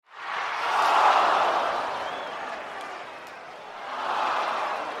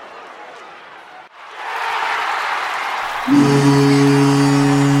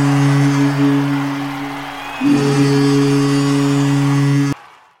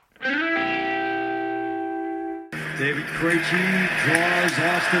David Krejci draws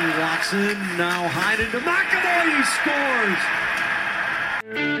Austin Watson. Now Hyden to McAvoy. He scores.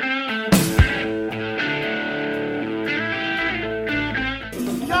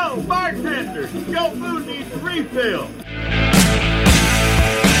 Yo, bartender, your food needs a refill.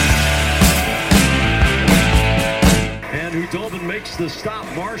 And Hudobin makes the stop.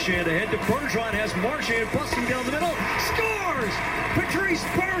 Marchand ahead to Bergeron. Has Marchand busting down the middle. Scores! Patrice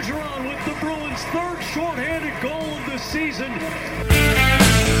Bergeron with the Bruins' third shorthanded goal of the season.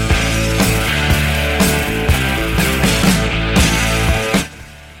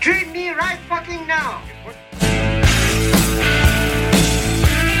 Treat me right fucking now.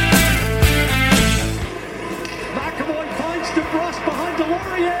 McAvoy finds DeBrus behind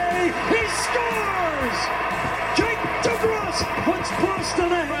Delorier. He scores! Jake DeBrus puts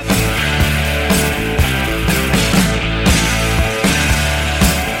Boston ahead.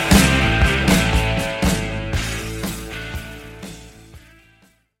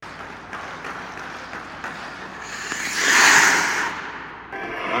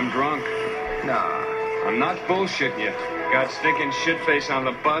 I'm drunk. Nah, I'm not bullshitting you. Got stinking shitface on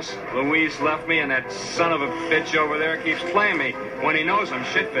the bus. Louise left me, and that son of a bitch over there keeps playing me when he knows I'm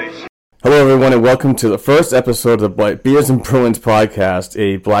shitface. Hello, everyone, and welcome to the first episode of the Beers and Bruins podcast,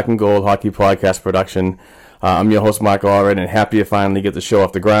 a black and gold hockey podcast production. I'm your host, Mark Allred, and happy to finally get the show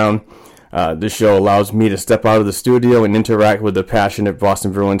off the ground. This show allows me to step out of the studio and interact with the passionate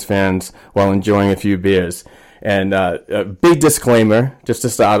Boston Bruins fans while enjoying a few beers. And a big disclaimer, just to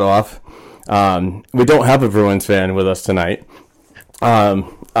start off, we don't have a Bruins fan with us tonight,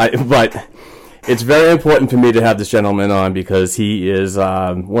 but it's very important for me to have this gentleman on because he is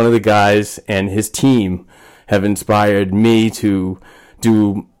one of the guys, and his team have inspired me to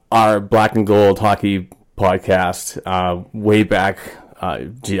do our black and gold hockey podcast way back, I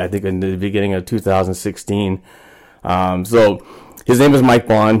think in the beginning of 2016. So his name is Mike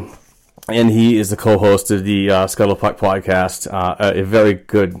Bond. And he is the co-host of the Scuttlepuck podcast, a very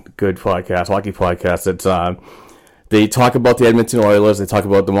good podcast, hockey podcast. It's they talk about the Edmonton Oilers, they talk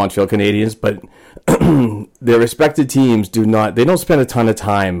about the Montreal Canadiens, but their respected teams don't spend a ton of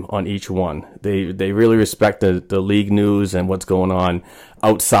time on each one. They really respect the league news and what's going on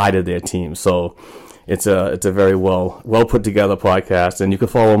outside of their team. So it's a very well put together podcast, and you can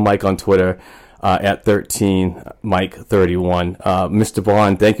follow Mike on Twitter. At 13, Mike 31. Mr.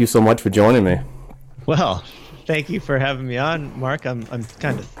 Bond, thank you so much for joining me. Well, thank you for having me on, Mark. I'm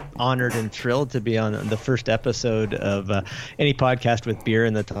kind of honored and thrilled to be on the first episode of any podcast with beer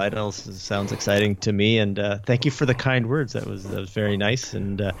in the title. It sounds exciting to me, and thank you for the kind words. That was very nice,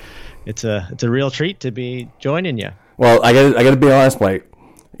 and it's a real treat to be joining you. Well, I got to be honest, Mike.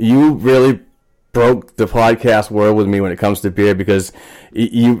 You really broke the podcast world with me when it comes to beer, because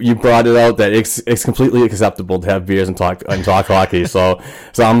you brought it out that it's completely acceptable to have beers and talk hockey. So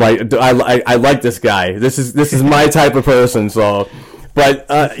I'm like, I like this guy. This is my type of person. So, but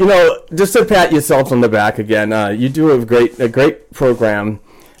just to pat yourself on the back again, you do a great program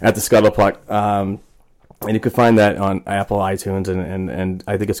at the Scuttlepuck, and you can find that on Apple iTunes and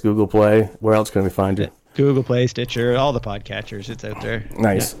I think it's Google Play. Where else can we find it? Google Play, Stitcher, all the podcatchers. It's out there.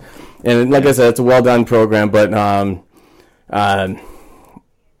 Nice. Yeah. And like I said, it's a well-done program, but,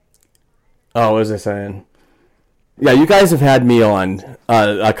 what was I saying? Yeah, you guys have had me on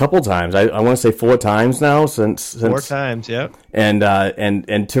a couple times. I want to say 4 times now since 4 times, yep. And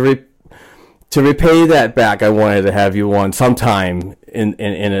to repay that back, I wanted to have you on sometime in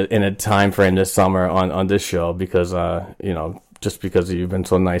a time frame this summer on this show because, just because you've been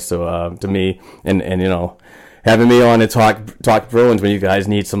so nice to me and having me on to talk Bruins when you guys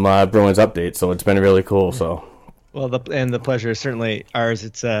need some Bruins updates. So it's been really cool. So, well, the pleasure is certainly ours.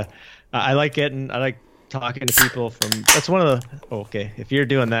 It's I like talking to people from. That's one of the. Okay, if you're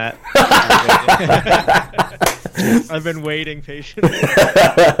doing that, I've been waiting patiently.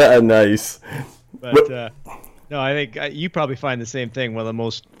 Nice. But no, I think you probably find the same thing. One of the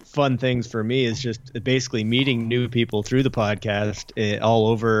most fun things for me is just basically meeting new people through the podcast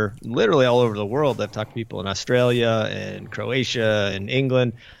literally all over the world. I've talked to people in Australia and Croatia and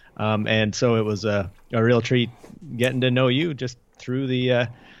England. And so it was a real treat getting to know you just through the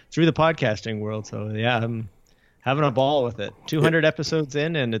podcasting world. So yeah, I'm having a ball with it. 200 episodes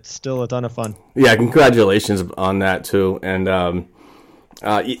in, and it's still a ton of fun. Yeah, congratulations on that too. And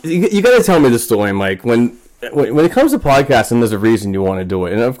you got to tell me the story, Mike. When it comes to podcasting, there's a reason you want to do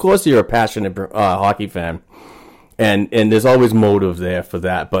it, and of course you're a passionate hockey fan, and there's always motive there for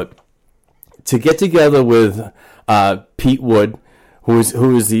that. But to get together with Pete Wood, who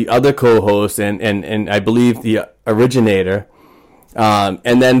is the other co-host and I believe the originator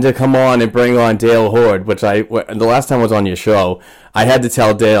And then to come on and bring on Dale Horde, the last time I was on your show, I had to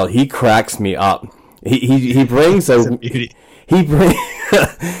tell Dale, he cracks me up. He brings he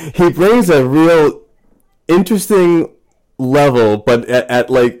brings a real interesting level, but at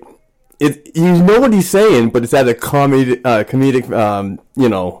like it, you know what he's saying, but it's at a comedic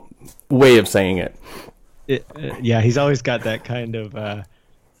way of saying it. Yeah, he's always got that kind of I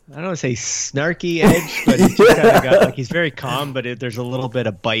don't want to say snarky edge, but he's just kind of got like he's very calm, but there's a little bit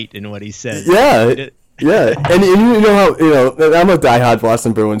of bite in what he says. Yeah. Yeah, and you know how I'm a diehard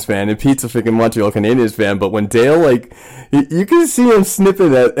Boston Bruins fan, and Pete's a freaking Montreal Canadiens fan. But when Dale, like, you can see him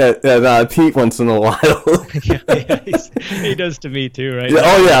snipping at Pete once in a while. yeah, he does to me too, right? Yeah,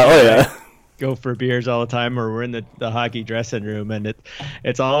 oh yeah. Go for beers all the time, or we're in the hockey dressing room, and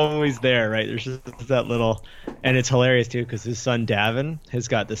it's always there, right? There's just that little, and it's hilarious too because his son Davin has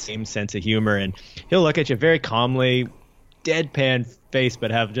got the same sense of humor, and he'll look at you very calmly, deadpan face,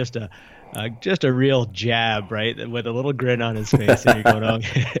 but have just a real jab, right, with a little grin on his face, and you're going, "Oh,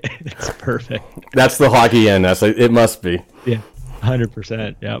 it's perfect." That's the hockey in us. It must be. Yeah,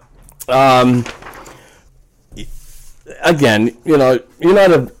 100%. Yep. Again, you're not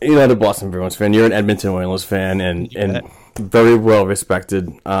a Boston Bruins fan. You're an Edmonton Oilers fan, and very well respected.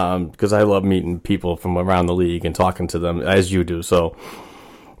 Because I love meeting people from around the league and talking to them as you do. So,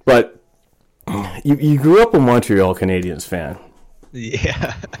 but you grew up a Montreal Canadiens fan.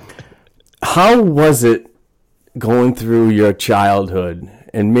 Yeah. How was it going through your childhood,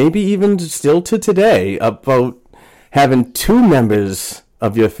 and maybe even still to today, about having two members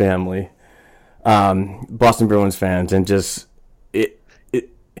of your family, Boston Bruins fans, and just the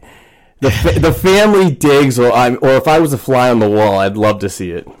family digs, or if I was a fly on the wall, I'd love to see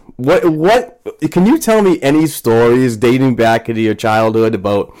it. What can you tell me any stories dating back into your childhood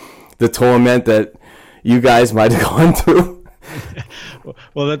about the torment that you guys might have gone through?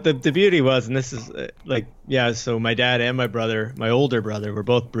 Well, the beauty was, and this is so my dad and my older brother were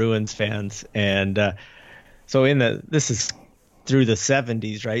both Bruins fans, and so this is through the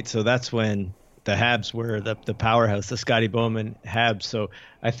 70s, right? So that's when the Habs were the powerhouse, the Scotty Bowman Habs. So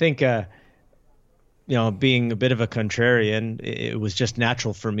I think being a bit of a contrarian, it was just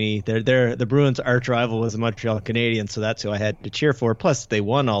natural for me. The Bruins' arch rival was the Montreal Canadiens, so that's who I had to cheer for. Plus, they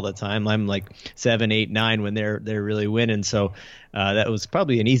won all the time. I'm like 7, 8, 9 when they're really winning. So that was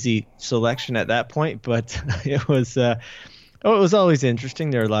probably an easy selection at that point. But it was always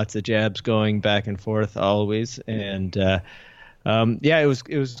interesting. There were lots of jabs going back and forth always, and it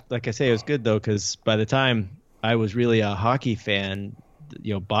was like I say, it was good though, because by the time I was really a hockey fan,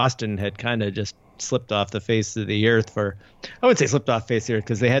 Boston had kind of just slipped off the face of the earth I would say slipped off the face of the earth,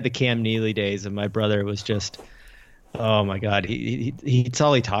 because they had the Cam Neely days, and my brother was just, oh my God, it's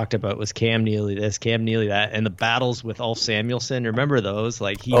all he talked about was Cam Neely this, Cam Neely that, and the battles with Ulf Samuelsson. Remember those?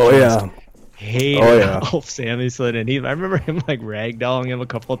 Like hated Ulf Samuelsson, and I remember him like ragdolling him a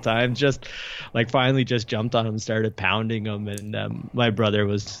couple of times, just like finally just jumped on him and started pounding him, and my brother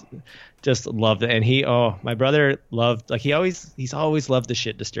was just loved it. And my brother loved, like he's always loved the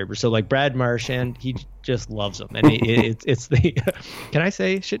shit disturber. So like Brad Marchand, he just loves them, and it's the can I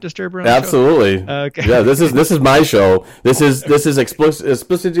say shit disturber on absolutely the show? Okay. Yeah, this is my show. This is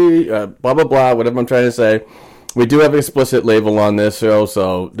explicitly blah blah blah, whatever I'm trying to say. We do have an explicit label on this show,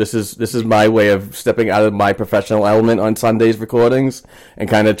 so this is my way of stepping out of my professional element on Sunday's recordings and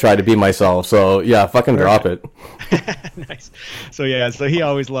kind of try to be myself. So yeah, fucking drop it. Nice. So yeah, so he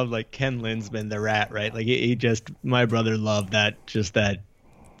always loved like Ken Linsman, the Rat, right? Like he just, my brother loved that, just that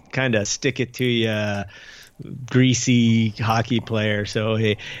kind of stick it to you, greasy hockey player. So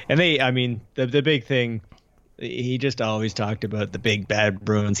the big thing. He just always talked about the big bad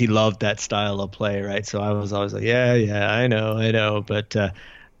Bruins. He loved that style of play, right? So I was always like, yeah, I know, but the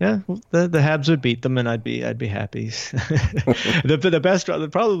Habs would beat them, and I'd be happy. The best,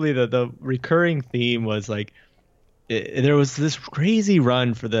 probably the recurring theme was like there was this crazy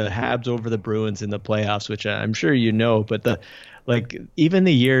run for the Habs over the Bruins in the playoffs, which I'm sure you know, but even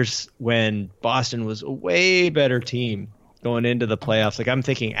the years when Boston was a way better team going into the playoffs, like I'm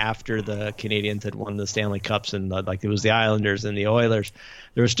thinking after the Canadiens had won the Stanley Cups, and like it was the Islanders and the Oilers,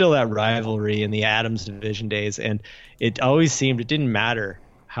 there was still that rivalry in the Adams division days, and it always seemed it didn't matter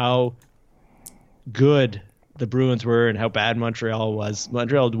how good the Bruins were and how bad Montreal was.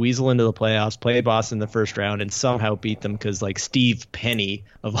 Montreal would weasel into the playoffs, play Boston in the first round, and somehow beat them because like Steve Penny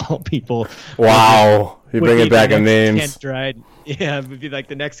of all people. Wow, you bring it back in names. Ken Dryden. Yeah, it would be like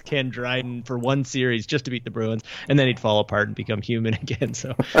the next Ken Dryden for one series just to beat the Bruins, and then he'd fall apart and become human again.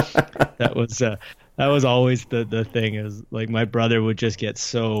 So that was always the thing. Is like my brother would just get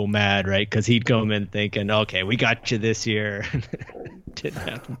so mad, right? Because he'd come in thinking, okay, we got you this year. Didn't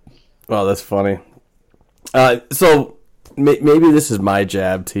happen. Well, that's funny. So maybe this is my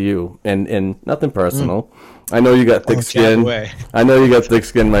jab to you, and nothing personal. I know you got thick skin. I know you got thick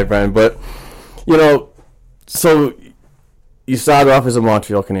skin, my friend. But so you started off as a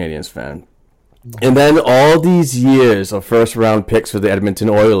Montreal Canadiens fan, and then all these years of first round picks for the Edmonton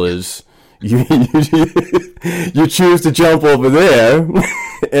Oilers, you choose to jump over there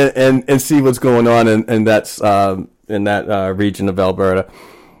and see what's going on in that region of Alberta.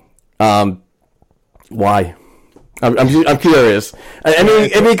 Why? I'm curious. I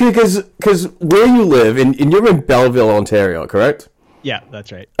mean, because where you live, and you're in Belleville, Ontario, correct? Yeah,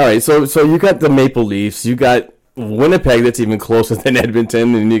 that's right. All right, so you got the Maple Leafs, you got Winnipeg, that's even closer than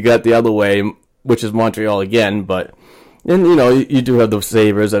Edmonton, and you got the other way, which is Montreal again. But and you do have the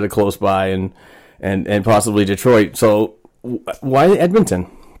Sabres that are close by, and possibly Detroit. So why Edmonton?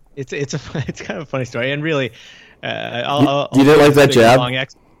 It's kind of a funny story, and really, you didn't like that jab.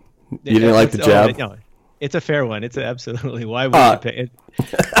 You didn't like the jab? No, it's a fair one. It's absolutely. Why would you pick it?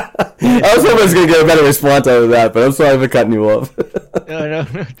 I was hoping I was going to get a better response out of that, but I'm sorry for cutting you off. No.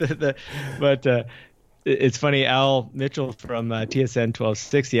 But it's funny. Al Mitchell from TSN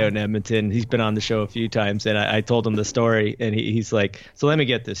 1260 out in Edmonton, he's been on the show a few times, and I told him the story, and he's like, so let me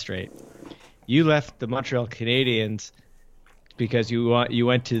get this straight. You left the Montreal Canadiens because you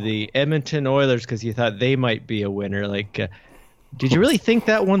went to the Edmonton Oilers because you thought they might be a winner. Like, did you really think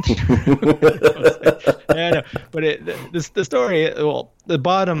that one through? Yeah, I know. But the story, well, the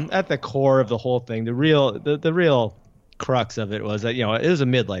bottom, at the core of the whole thing, the real crux of it was that, it was a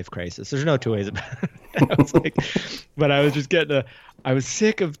midlife crisis. There's no two ways about it. But I was just I was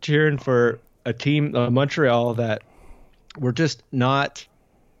sick of cheering for a team, Montreal, that were just not,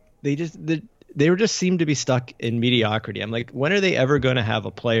 they were just seemed to be stuck in mediocrity. I'm like, when are they ever going to have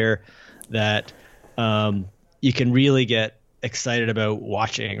a player that you can really get excited about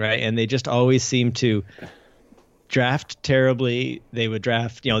watching, right? And they just always seem to draft terribly. They would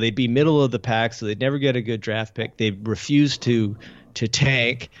draft, they'd be middle of the pack, so they'd never get a good draft pick. They refused to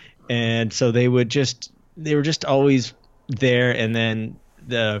tank, and so they were just always there. And then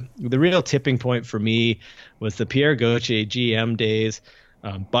the real tipping point for me was the Pierre Gauthier GM days.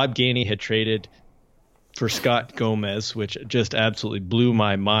 Bob Gainey had traded for Scott Gomez, which just absolutely blew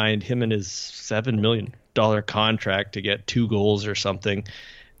my mind. Him and his $7 million contract to get 2 goals or something.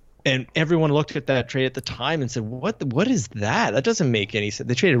 And everyone looked at that trade at the time and said, what is that? That doesn't make any sense.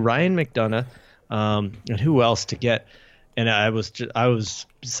 They traded Ryan McDonough, and who else to get? And I was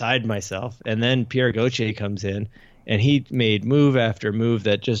beside myself. And then Pierre Gauthier comes in, and he made move after move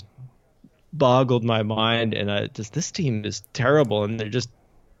that just boggled my mind. And this team is terrible, and they're just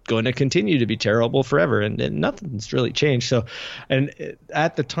going to continue to be terrible forever, and nothing's really changed. So, and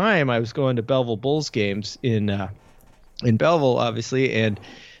at the time, I was going to Belleville Bulls games in Belleville, obviously, and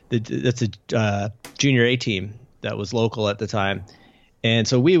that's a junior A team that was local at the time, and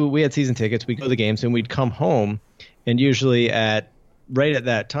so we had season tickets. We'd go to the games, and we'd come home, and usually right at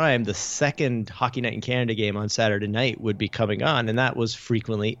that time, the second Hockey Night in Canada game on Saturday night would be coming on, and that was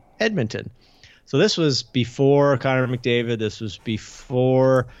frequently Edmonton. So this was before Connor McDavid. This was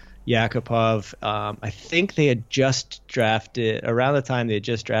before Yakupov. I think they had just drafted, around the time they had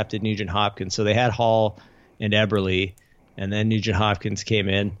just drafted Nugent Hopkins. So they had Hall and Eberle, and then Nugent Hopkins came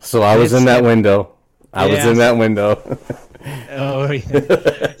in. So I was in that window. I was in that window. Oh,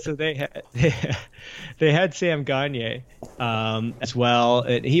 yeah. So they had Sam Gagner as well.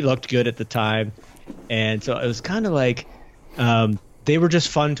 And he looked good at the time. And so it was kind of like they were just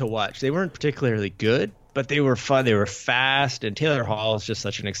fun to watch. They weren't particularly good, but they were fun. They were fast, and Taylor Hall is just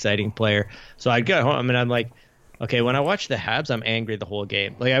such an exciting player. So I'd go home, and I'm like, okay, when I watch the Habs, I'm angry the whole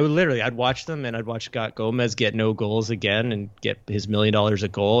game. Like, I'd watch them, and I'd watch Scott Gomez get no goals again and get his $1 million a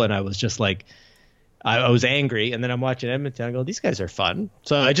goal, and I was just like, I was angry. And then I'm watching Edmonton, I go, these guys are fun.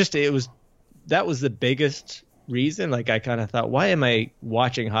 So that was the biggest reason. Like, I kind of thought, why am I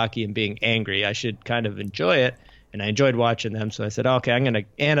watching hockey and being angry? I should kind of enjoy it. And I enjoyed watching them, so I said, okay,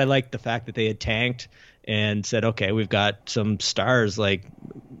 and I liked the fact that they had tanked and said, okay, we've got some stars like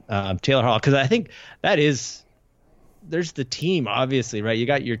Taylor Hall, because I think there's the team, obviously, right? You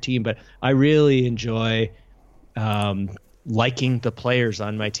got your team, but I really enjoy liking the players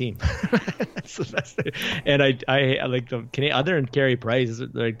on my team. That's the best thing. And I like the other than Carey Price,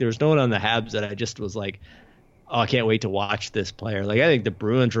 like there was no one on the Habs that I just was like, oh, I can't wait to watch this player. Like I think the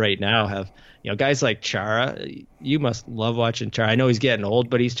Bruins right now have, guys like Chara. You must love watching Chara. I know he's getting old,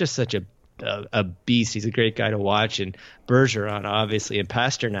 but he's just such a beast. He's a great guy to watch. And Bergeron, obviously, and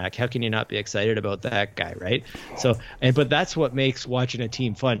Pasternak. How can you not be excited about that guy, right? So, but that's what makes watching a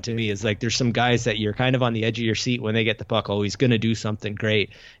team fun to me. Is like there's some guys that you're kind of on the edge of your seat when they get the puck. Oh, he's going to do something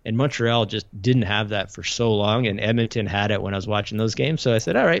great. And Montreal just didn't have that for so long, and Edmonton had it when I was watching those games. So I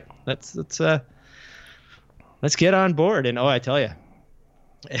said, all right, let's get on board. And I tell you,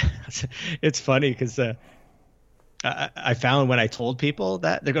 it's funny because I found when I told people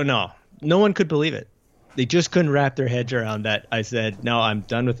that, they go, no one could believe it. They just couldn't wrap their heads around that. I said, no, I'm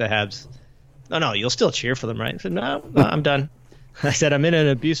done with the Habs. No, you'll still cheer for them, right? I said, no, I'm done. I said, I'm in an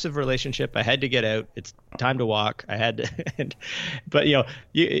abusive relationship. I had to get out. It's time to walk. I had to. But,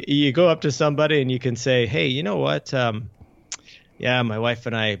 you go up to somebody and you can say, hey, you know what? Yeah, my wife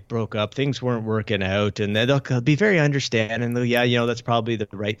and I broke up. Things weren't working out. And they'll be very understanding. Yeah, that's probably the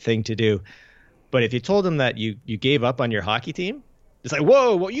right thing to do. But if you told them that you gave up on your hockey team, it's like,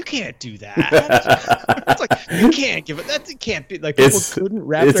 whoa, you can't do that. It's like, you can't give it. It can't be like people couldn't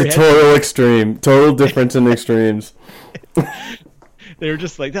wrap their heads. It's a total extreme, total difference in extremes. They were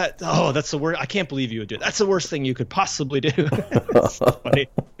just like that. Oh, that's the worst. I can't believe you would do it. That's the worst thing you could possibly do. It's so funny.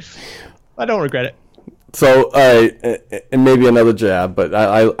 I don't regret it. So, and maybe another jab, but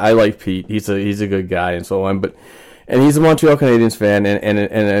I like Pete. He's a good guy and so on. And he's a Montreal Canadiens fan and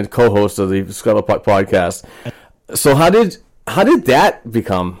a co-host of the Scuttle Puck podcast. So how did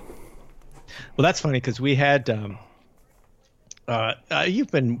become? Well, that's funny because we had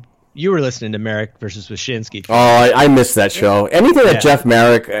you were listening to Merrick versus Wyshynski. Oh, I missed that show. Anything that Jeff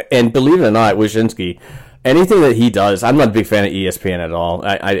Merrick, and believe it or not, Wyshynski, anything that he does, I'm not a big fan of ESPN at all.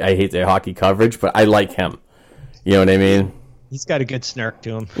 I hate their hockey coverage, but I like him. You know what I mean? He's got a good snark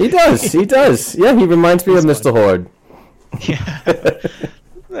to him. He does. Yeah, he reminds me of Mr. Horde. Yeah.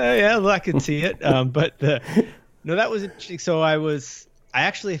 Well, I can see it. No, that was interesting. So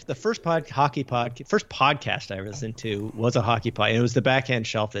the first podcast I listened to was a hockey pod. It was the Backhand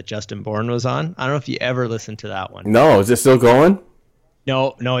Shelf that Justin Bourne was on. I don't know if you ever listened to that one. No, is it still going?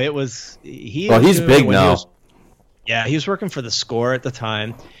 No, it was. He's big now. He was working for The Score at the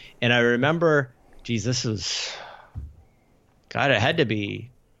time, and I remember, this was, God, it had to be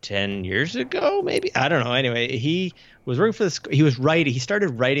 10 years ago, maybe. I don't know. Anyway, he was working for the. He was writing. He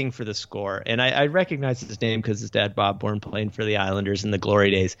started writing for The Score, and I recognized his name because his dad, Bob Bourne, played for the Islanders in the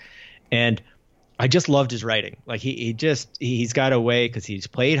glory days, and I just loved his writing. Like he's got a way because he's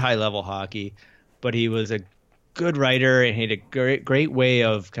played high level hockey, but he was a good writer and he had a great way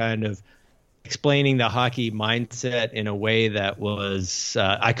of kind of explaining the hockey mindset in a way that was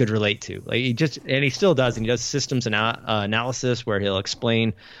I could relate to. Like he still does, and he does systems analysis where he'll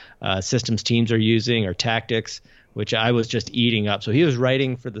explain systems teams are using or tactics, which I was just eating up. So he was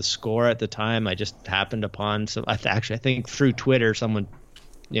writing for The Score at the time. I just happened upon some. I think through Twitter, someone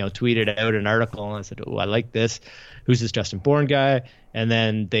tweeted out an article, and I said, "Oh, I like this. Who's this Justin Bourne guy?" And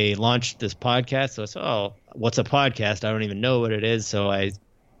then they launched this podcast. So I said, "Oh, what's a podcast? I don't even know what it is." So I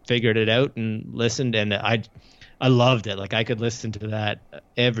figured it out and listened, and I loved it. Like I could listen to that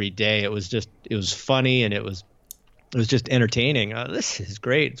every day. It was funny, and it was just entertaining. This is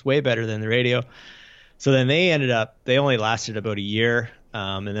great. It's way better than the radio. So then they only lasted about a year,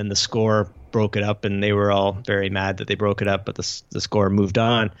 and then The Score broke it up, and they were all very mad that they broke it up, but the Score moved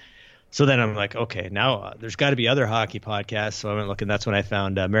on. So then I'm like, okay, now there's got to be other hockey podcasts. So I went looking. That's when I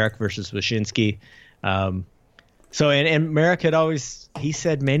found Merrick versus Wyshynski. And Merrick he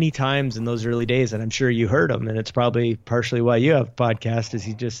said many times in those early days, and I'm sure you heard him, and it's probably partially why you have a podcast, is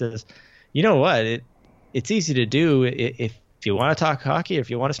he just says, you know what, it's easy to do. If you want to talk hockey, or if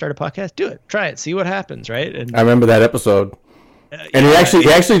you want to start a podcast, do it. Try it. See what happens, right? And I remember that episode. And he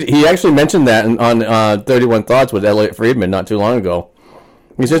actually mentioned that on 31 Thoughts with Elliot Friedman not too long ago.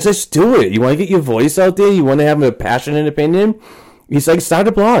 He said, just do it. You want to get your voice out there? You want to have a passionate opinion? He's like, start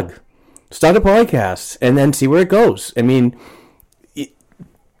a blog. Start a podcast, and then see where it goes. I mean,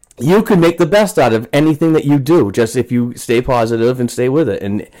 you can make the best out of anything that you do, just if you stay positive and stay with it.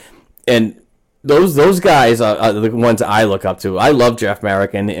 And those guys are the ones that I look up to. I love Jeff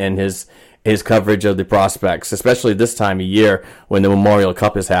Merrick and his coverage of the prospects, especially this time of year when the Memorial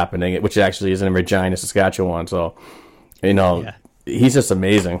Cup is happening, which actually is in Regina, Saskatchewan. So, he's just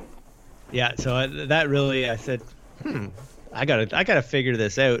amazing. Yeah, so that really, I said, I gotta figure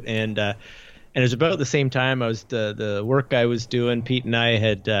this out, and it was about the same time I was the work I was doing. Pete and I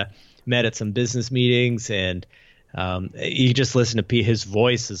had met at some business meetings, and you just listen to his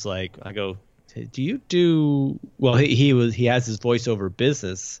voice is like, I go, do you do, well, he has his voiceover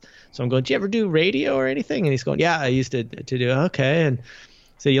business. So I'm going, do you ever do radio or anything? And he's going, yeah, I used to do, okay. And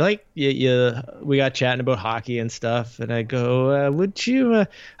so we got chatting about hockey and stuff. And I go, would you,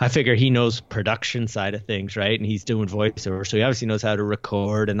 I figure he knows production side of things, right? And he's doing voiceover. So he obviously knows how to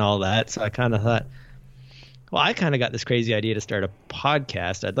record and all that. So I kind of thought, well, I kind of got this crazy idea to start a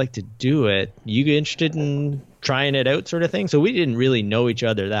podcast. I'd like to do it. You interested in trying it out, sort of thing? So we didn't really know each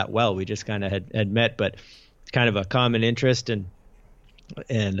other that well. We just kind of had met, but kind of a common interest. And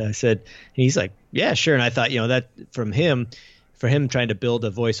I said, and he's like, yeah, sure. And I thought, that for him trying to build a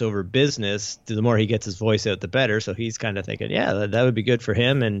voiceover business, the more he gets his voice out, the better. So he's kind of thinking, yeah, that would be good for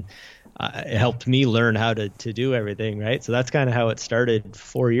him. And it helped me learn how to do everything, right? So that's kind of how it started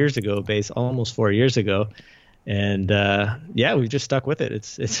 4 years ago, almost 4 years ago. And we've just stuck with it.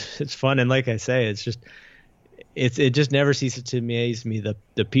 It's fun, and like I say, it just never ceases to amaze me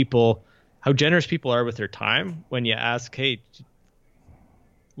the people, how generous people are with their time when you ask, hey,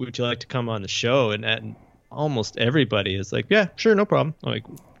 would you like to come on the show? And almost everybody is like, yeah, sure, no problem. I'm like,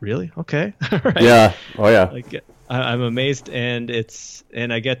 really? Okay. Right. Yeah. Oh yeah. Like I'm amazed, and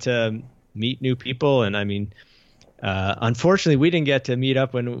I get to meet new people, and I mean. Unfortunately, we didn't get to meet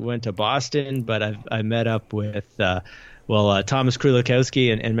up when we went to Boston, but I met up with Thomas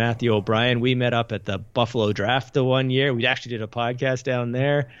Krulikowski and Matthew O'Brien. We met up at the Buffalo Draft the one year. We actually did a podcast down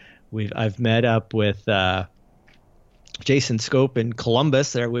there. I've met up with Jason Scope in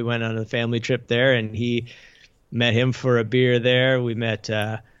Columbus. There, we went on a family trip there, and he met him for a beer there. We met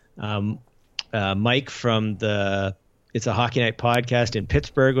Mike from the It's a Hockey Night podcast in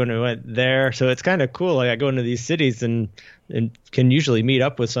Pittsburgh when we went there. So it's kind of cool. Like I go into these cities and can usually meet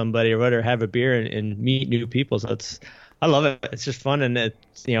up with somebody or whatever, have a beer and meet new people. So I love it. It's just fun. And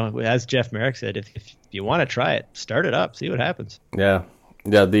it's, as Jeff Merrick said, if you want to try it, start it up, see what happens. Yeah.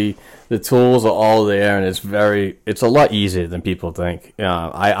 Yeah. The tools are all there, and it's a lot easier than people think.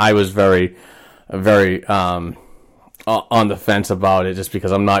 I was very, very, on the fence about it just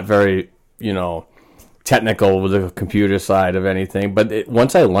because I'm not very, technical with the computer side of anything, but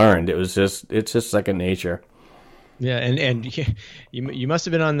once I learned, it's just second nature. Yeah, and you must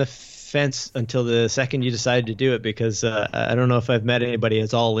have been on the fence until the second you decided to do it, because I don't know if I've met anybody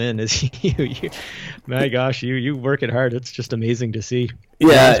as all in as you. My gosh, you working hard. It's just amazing to see.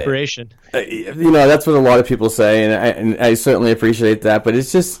 Yeah, inspiration. That's what a lot of people say, and I certainly appreciate that. But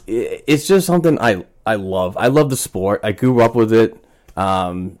it's just something I love. I love the sport. I grew up with it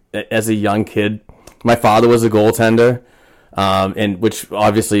as a young kid. My father was a goaltender, and which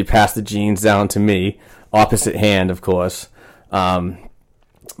obviously passed the genes down to me. Opposite hand, of course. You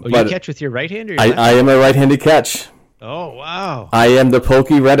catch with your right hand? Or your I am a right-handed catch. Oh, wow. I am the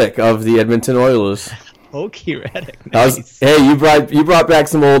Pokey Reddick of the Edmonton Oilers. Pokey Reddick. Nice. Hey, you brought back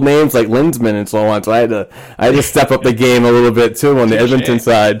some old names like Lindsman and so on, so I had to step up the game a little bit too on the Edmonton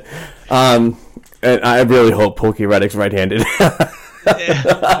side. And I really hope Pokey Reddick's right-handed.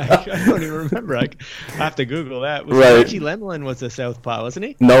 I don't even remember. I have to Google that. Reggie Lemelin was a southpaw, wasn't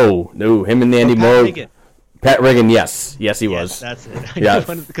he? No. Him and Andy Moore. Pat Riggin, yes, he was. That's it. Yeah,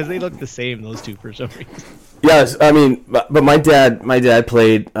 because they look the same, those two, for some reason. Yes, I mean, but my dad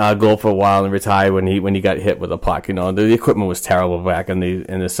played goal for a while and retired when he got hit with a puck. The equipment was terrible back in the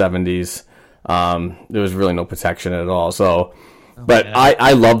 70s. There was really no protection at all. So,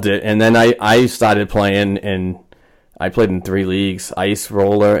 I loved it, and then I started playing and I played in 3 leagues: ice,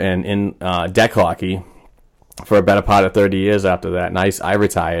 roller, and in deck hockey for a better part of 30 years after that. And I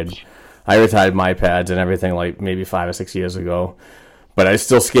retired. I retired my pads and everything like maybe 5 or 6 years ago. But I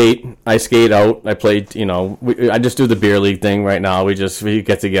still skate. I skate out. I played, I just do the beer league thing right now. We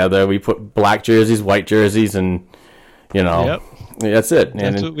get together. We put black jerseys, white jerseys, and, Yep. That's it.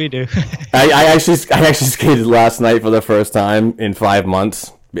 That's what we do. I actually skated last night for the first time in 5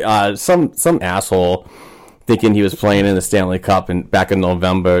 months. Some asshole thinking he was playing in the Stanley Cup and back in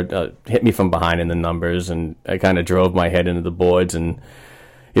November hit me from behind in the numbers, and I kind of drove my head into the boards. And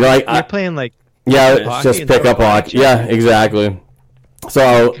you're playing like it's just pick up hockey. Yeah, exactly.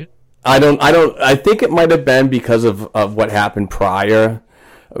 So I think it might have been because of what happened prior.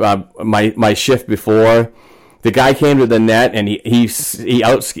 My shift before, the guy came to the net and he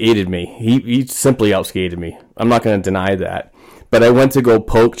outskated me. He simply outskated me. I'm not going to deny that. But I went to go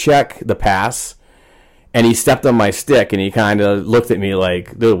poke check the pass, and he stepped on my stick, and he kind of looked at me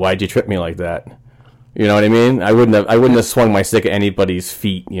like, "Dude, why'd you trip me like that?" You know what I mean? I wouldn't have swung my stick at anybody's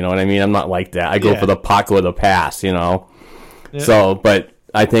feet. You know what I mean? I'm not like that. I go for the puck or the pass. Yeah. So, but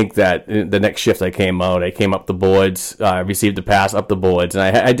I think that the next shift I came up the boards, received the pass up the boards, and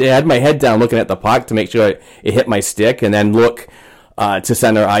I had my head down looking at the puck to make sure it hit my stick, and then look to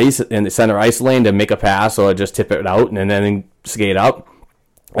center ice in the center ice lane to make a pass or just tip it out and then skate up.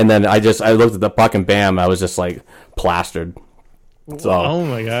 And then I looked at the puck and bam, I was just like plastered. So, oh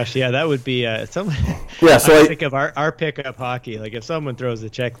my gosh, yeah, that would be some. Yeah, so I think of our pickup hockey. Like if someone throws a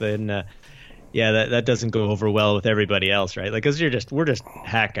check, then that doesn't go over well with everybody else, right? Like because we're just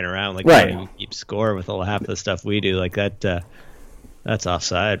hacking around, like right. trying to keep score with half the stuff we do, like that. That's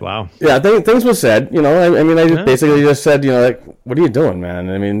offside. Wow. Yeah, things were said. You know, I mean, I just basically just said, you know, like, what are you doing, man?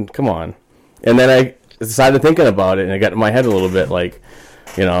 I mean, come on. And then I decided thinking about it, and I got in my head a little bit, like,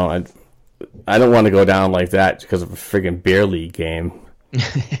 you know, I don't want to go down like that because of a friggin' beer league game.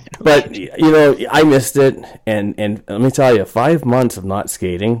 But, you know, I missed it, and let me tell you, 5 months of not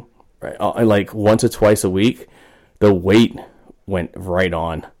skating, right, like once or twice a week, the weight went right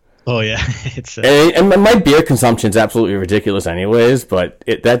on. Oh, yeah. It's and my beer consumption's absolutely ridiculous anyways, but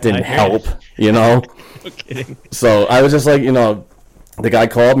that didn't help, you know? No kidding. So I was just like, you know, the guy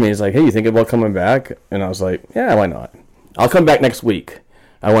called me, he's like, hey, you thinking about coming back? And I was like, yeah, why not? I'll come back next week.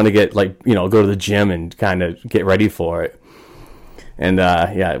 I want to get, like, you know, go to the gym and kind of get ready for it. And,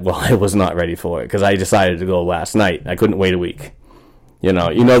 I was not ready for it because I decided to go last night. I couldn't wait a week. You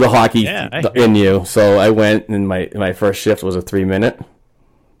know the hockey in you. So I went, and my first shift was a 3-minute.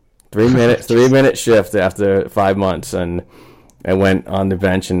 3-minute shift after 5 months. And I went on the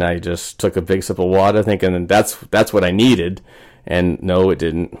bench, and I just took a big sip of water thinking that's what I needed. And no, it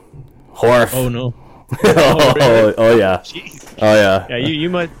didn't. Horf. Oh, no. Oh yeah. Jeez. Oh yeah. Yeah, you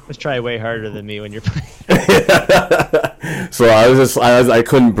must try way harder than me when you're playing. So I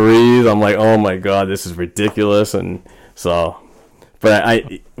couldn't breathe. I'm like, oh my god, this is ridiculous. And so, but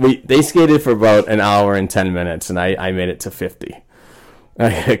they skated for about an hour and 10 minutes, and I made it to 50.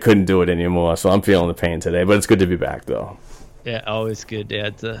 I couldn't do it anymore, so I'm feeling the pain today. But it's good to be back, though. Yeah, always good.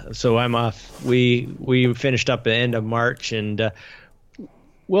 Yeah, so I'm off. We finished up at the end of March, and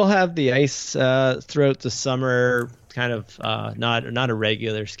we'll have the ice throughout the summer. Kind of not a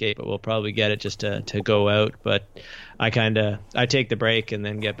regular skate, but we'll probably get it just to go out. But I take the break and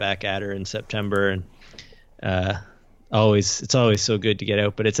then get back at her in September, and it's always so good to get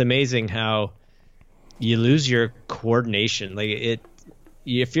out. But it's amazing how you lose your coordination. Like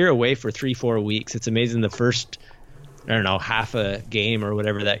if you're away for 3-4 weeks, it's amazing. The first, I don't know, half a game or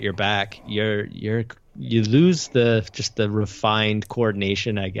whatever that you're back, you lose the refined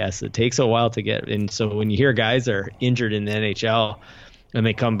coordination, I guess. It takes a while to get in. So when you hear guys are injured in the NHL and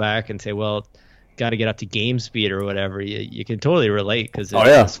they come back and say, well, got to get up to game speed or whatever, you can totally relate because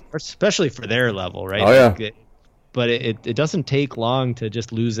especially for their level, right? Oh, yeah. But it doesn't take long to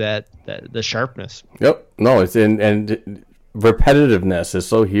just lose the sharpness. Yep. No, it's and repetitiveness is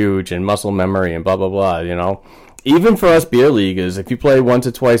so huge, and muscle memory and blah, blah, blah, you know. Even for us beer leaguers, if you play once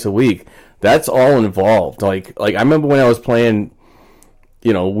or twice a week, that's all involved. Like I remember when I was playing,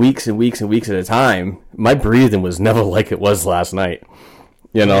 you know, weeks and weeks and weeks at a time, my breathing was never like it was last night.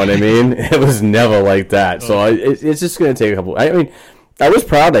 You know what I mean? It was never like that. So it's just going to take a couple. I mean, I was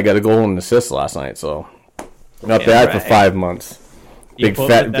proud I got a goal and an assist last night, so not bad right. For 5 months. You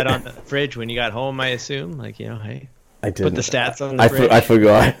posted that on the fridge when you got home, I assume? Like, you know, hey, I didn't. Put the stats on the fridge. I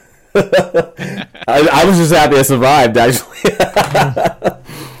forgot. I was just happy I survived, actually.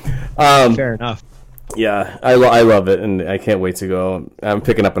 Fair enough. Yeah, I love it, and I can't wait to go. I'm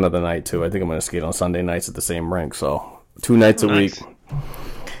picking up another night, too. I think I'm going to skate on Sunday nights at the same rink, so 2 nights a week.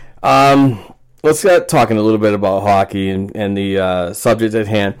 Let's get talking a little bit about hockey and the subject at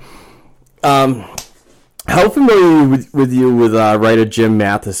hand. How familiar with you with writer Jim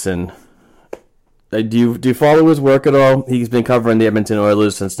Matheson? Do you follow his work at all? He's been covering the Edmonton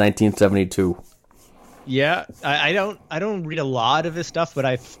Oilers since 1972. Yeah, I don't read a lot of his stuff, but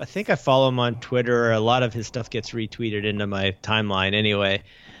I think I follow him on Twitter. A lot of his stuff gets retweeted into my timeline anyway.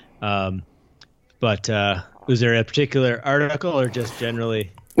 But was there a particular article or just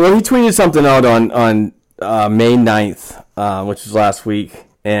generally? Well, he tweeted something out on May 9th, which was last week,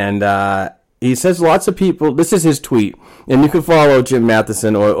 and he says lots of people. This is his tweet, and you can follow Jim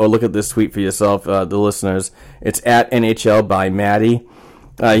Matheson or look at this tweet for yourself, the listeners. It's at NHL by Maddie.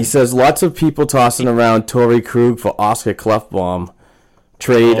 He says lots of people tossing around Torrey Krug for Oscar Klefbom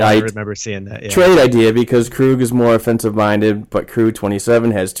trade. I remember seeing that. Yeah. Trade idea because Krug is more offensive minded, but Krug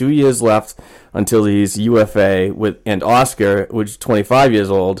 27 has 2 years left until he's UFA and Oscar, which is 25 years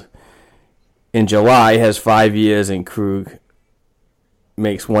old, in July has 5 years, and Krug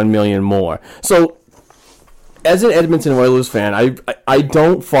makes $1 million more. So, as an Edmonton Oilers fan, I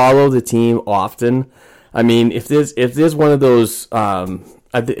don't follow the team often. I mean, if there's one of those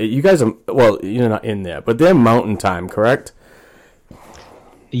you guys are, well, you're not in there, but they're Mountain Time, correct?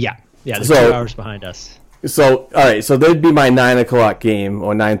 Yeah, they're So- 2 hours behind us. So, all right, so there'd be my 9 o'clock game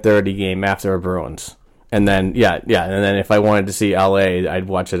or 9:30 game after a Bruins. And then, and then if I wanted to see LA, I'd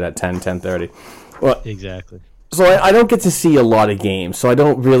watch it at 10:30. Well, Exactly. so I don't get to see a lot of games, so I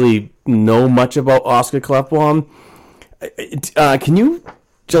don't really know much about Oscar Klefbom. Can you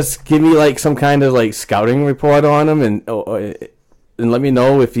just give me like some kind of like scouting report on him, and let me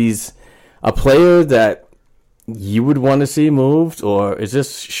know if he's a player that you would want to see moved, or is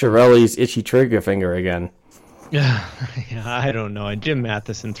this Chiarelli's itchy trigger finger again? Yeah, I don't know. And Jim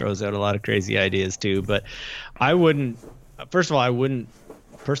Matheson throws out a lot of crazy ideas too, but I wouldn't. First of all, I wouldn't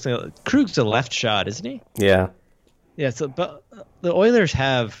personally. Krug's a left shot, isn't he? Yeah. Yeah. So, but the Oilers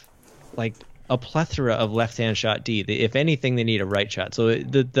have like a plethora of left-hand shot D. If anything, they need a right shot. So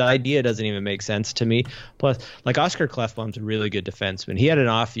the idea doesn't even make sense to me. Plus, like Oscar Klefbom's a really good defenseman. He had an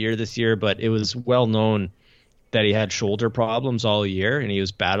off year this year, but it was well known that he had shoulder problems all year, and he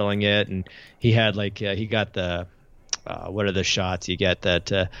was battling it. And he had he got the what are the shots you get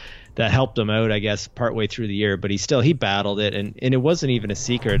that helped him out, I guess, partway through the year. But he battled it, and it wasn't even a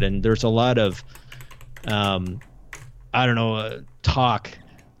secret. And there's a lot of talk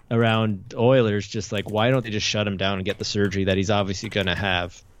around Oilers, just like, why don't they just shut him down and get the surgery that he's obviously going to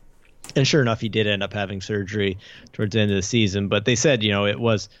have? And sure enough, he did end up having surgery towards the end of the season. But they said, it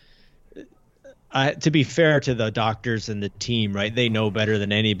was. To be fair to the doctors and the team, right? They know better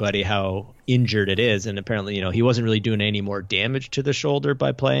than anybody how injured it is, and apparently, he wasn't really doing any more damage to the shoulder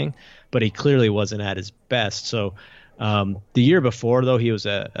by playing, but he clearly wasn't at his best. So the year before, though, he was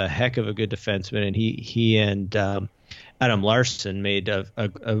a heck of a good defenseman, and he and Adam Larsson made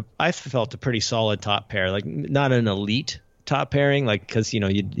I felt a pretty solid top pair, like not an elite top pairing, like because he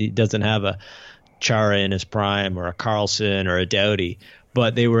doesn't have a Chara in his prime or a Carlson or a Doughty.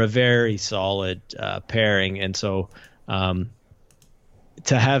 But they were a very solid pairing, and so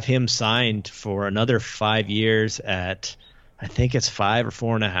to have him signed for another 5 years at, I think it's 5 or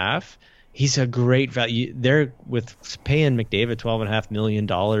 4.5, he's a great value. They're with paying McDavid $12.5 million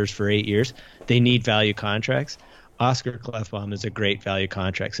for 8 years. They need value contracts. Oscar Klefbom is a great value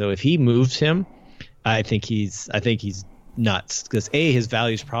contract. So if he moves him, I think he's nuts, because his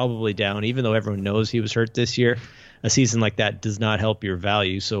value is probably down, even though everyone knows he was hurt this year. A season like that does not help your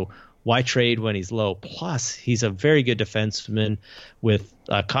value. So why trade when he's low? Plus, he's a very good defenseman with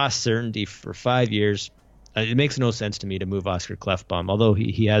cost certainty for 5 years. It makes no sense to me to move Oscar Klefbom, although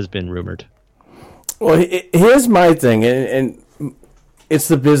he has been rumored. Well, here's my thing, and it's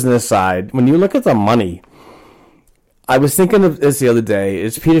the business side. When you look at the money, I was thinking of this the other day.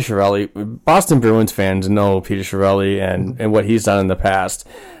 It's Peter Chiarelli. Boston Bruins fans know Peter Chiarelli and what he's done in the past.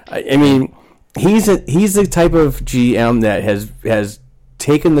 I mean, he's the type of GM that has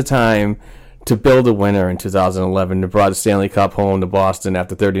taken the time to build a winner in 2011, to brought the Stanley Cup home to Boston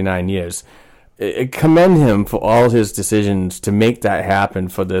after 39 years. I commend him for all his decisions to make that happen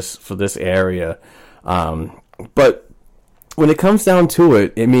for this area. But when it comes down to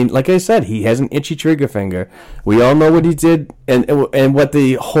it, I mean, like I said, he has an itchy trigger finger. We all know what he did and what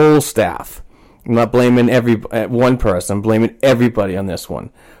the whole staff. I'm not blaming one person. I'm blaming everybody on this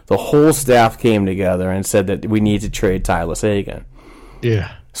one. The whole staff came together and said that we need to trade Tyler Seguin.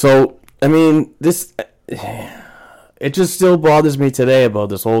 Yeah. So, I mean, it just still bothers me today about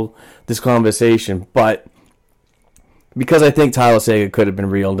this conversation. But because I think Tyler Seguin could have been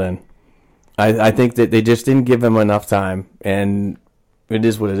reeled in. I think that they just didn't give him enough time, and it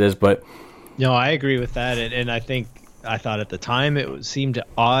is what it is. But no, I agree with that, and I thought at the time it seemed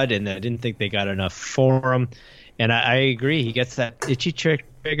odd, and I didn't think they got enough for him. And I agree, he gets that itchy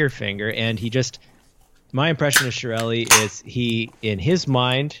trigger finger, and my impression of Chiarelli is in his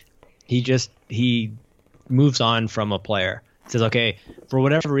mind, he moves on from a player. Says, okay, for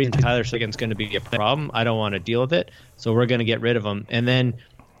whatever reason, Tyler Seguin's going to be a problem. I don't want to deal with it, so we're going to get rid of him. And then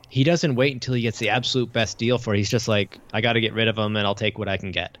he doesn't wait until he gets the absolute best deal for it. He's just like, I got to get rid of him, and I'll take what I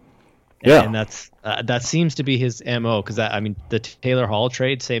can get. Yeah. And that seems to be his MO, because the Taylor Hall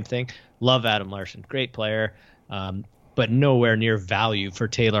trade, same thing. Love Adam Larsson, great player, but nowhere near value for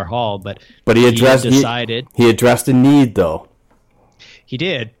Taylor Hall. But he addressed he addressed a need, though. He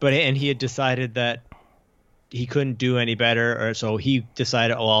did, and he had decided that he couldn't do any better, or so he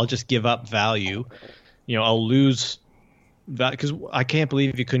decided, I'll just give up value. I'll lose that, because I can't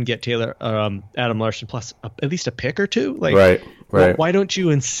believe you couldn't get Adam Larsson plus at least a pick or two. Like, right. Well, why don't you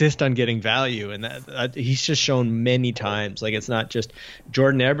insist on getting value? And that he's just shown many times. Like, it's not just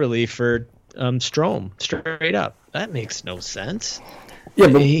Jordan Eberle for Strome, straight up. That makes no sense. Yeah,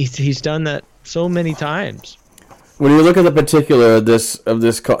 but he's done that so many times. when you look at the particular of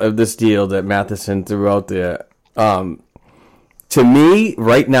this deal that Matheson threw out there, to me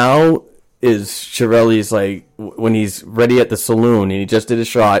right now is Chiarelli's like when he's ready at the saloon and he just did a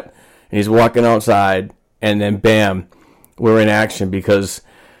shot and he's walking outside and then bam, we're in action because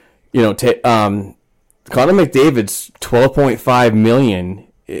Connor McDavid's $12.5 million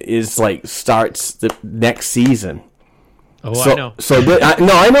is like starts the next season. Oh, I know.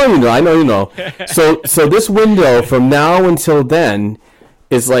 I know you know. So this window from now until then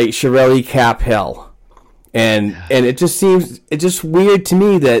is like Chiarelli cap hell, and it just weird to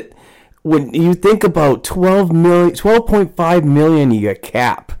me that when you think about 12.5 million of your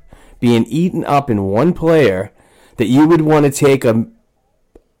cap being eaten up in one player, that you would want to take a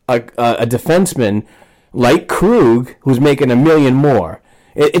defenseman like Krug who's making $1 million more.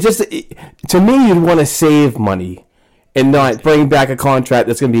 To me, you'd want to save money and not bring back a contract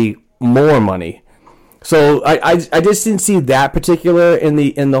that's going to be more money. So I just didn't see that particular in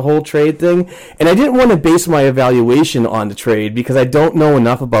the whole trade thing, and I didn't want to base my evaluation on the trade because I don't know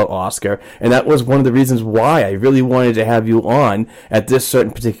enough about Oscar, and that was one of the reasons why I really wanted to have you on at this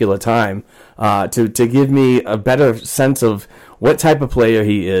certain particular time to give me a better sense of what type of player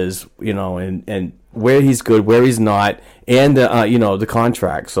he is, and where he's good, where he's not, and the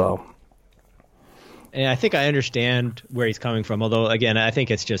contract. So. And I think I understand where he's coming from, although, again, I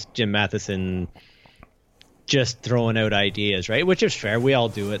think it's just Jim Matheson just throwing out ideas, right? Which is fair. We all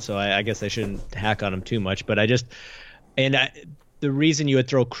do it, so I guess I shouldn't hack on him too much. But the reason you would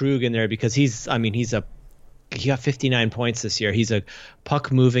throw Krug in there because he got 59 points this year. He's a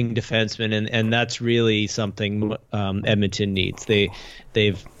puck-moving defenseman, and that's really something Edmonton needs. They've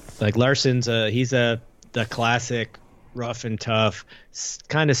like Larson's the classic rough and tough,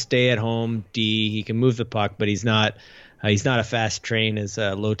 kind of stay at home D. He can move the puck, but he's not a fast train, as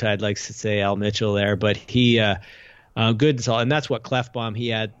Low Tide likes to say, Al Mitchell there. But he good and solid, and that's what Clefbaum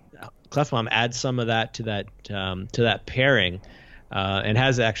Clefbaum adds some of that to that pairing, and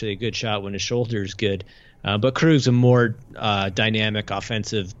has actually a good shot when his shoulder's good. But Krug's a more dynamic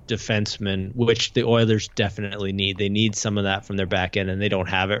offensive defenseman, which the Oilers definitely need. They need some of that from their back end, and they don't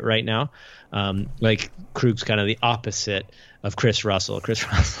have it right now. Like Krug's kind of the opposite of Chris Russell. Chris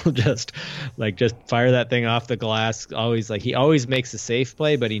Russell just fire that thing off the glass. He always makes a safe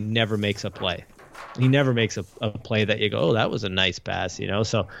play, but he never makes a play. He never makes a play that you go, oh, that was a nice pass,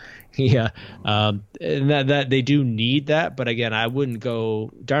 So, yeah, and that they do need that. But again, I wouldn't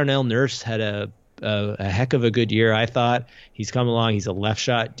go. Darnell Nurse had a heck of a good year, I thought. He's come along. He's a left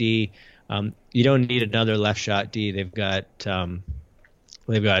shot D. You don't need another left shot D. They've got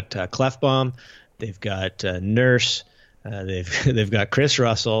Clefbaum. They've got Nurse. They've got Chris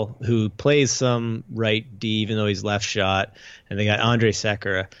Russell, who plays some right D, even though he's left shot, and they got Andre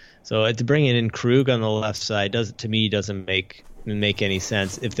Sekera. So to bring in Krug on the left side doesn't make any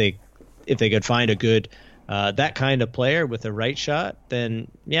sense. If they could find a good that kind of player with a right shot, then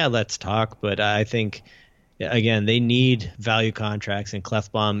yeah, let's talk. But I think again they need value contracts, and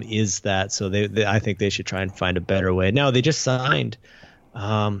Clefbaum is that. So I think they should try and find a better way. Now they just signed.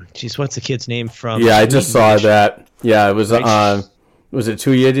 What's the kid's name from? Yeah, I just saw that. Yeah, it was was it a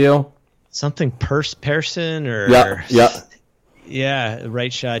 2-year deal? Something Persson or yeah,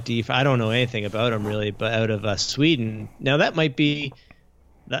 right shot deep. I don't know anything about him really, but out of Sweden. Now that might be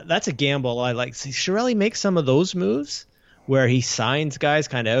that's a gamble I like. See, Chiarelli makes some of those moves where he signs guys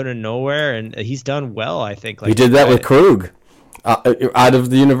kind of out of nowhere, and he's done well. I think he did that with Krug out of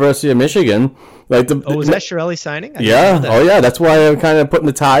the University of Michigan. Was that Chiarelli signing? That's why I'm kind of putting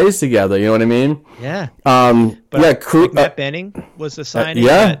the ties together. You know what I mean? Yeah. Krug, Matt Benning was the signing.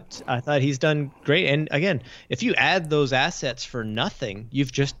 I thought he's done great. And again, if you add those assets for nothing,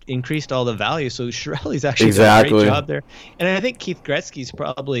 you've just increased all the value. So Chiarelli's actually done a great job there. And I think Keith Gretzky's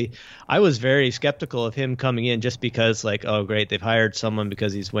probably. I was very skeptical of him coming in just because, oh great, they've hired someone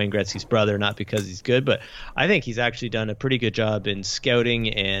because he's Wayne Gretzky's brother, not because he's good. But I think he's actually done a pretty good job in scouting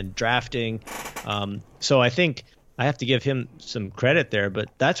and drafting. So I think I have to give him some credit there, but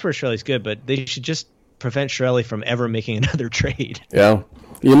that's where Chiarelli's good. But they should just prevent Chiarelli from ever making another trade. Yeah.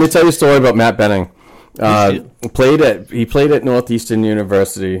 Let me tell you a story about Matt Benning. He played at Northeastern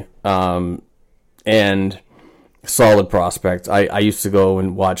University, and solid prospect. I used to go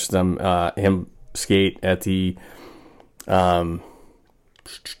and watch him skate at the. I'm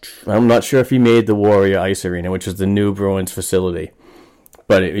not sure if he made the Warrior Ice Arena, which is the new Bruins facility.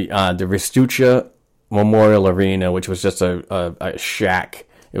 But the Restuccia Memorial Arena, which was just a shack,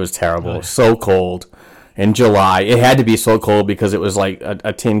 it was terrible. It was so cold. In July, it had to be so cold because it was like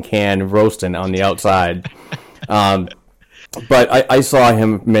a tin can roasting on the outside. But I saw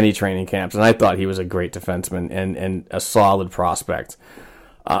him many training camps, and I thought he was a great defenseman and a solid prospect.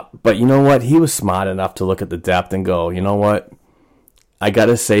 But you know what? He was smart enough to look at the depth and go, you know what? I got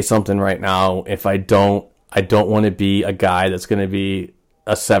to say something right now. If I don't want to be a guy that's going to be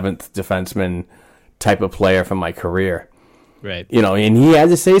a seventh defenseman type of player for my career. Right. You know, and he had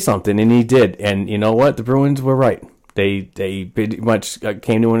to say something, and he did. And you know what? The Bruins were right. They pretty much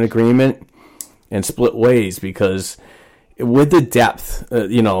came to an agreement and split ways because with the depth,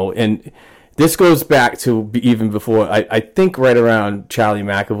 you know, and this goes back to even before, I think right around Charlie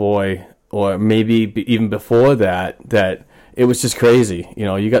McAvoy, or maybe even before that it was just crazy. You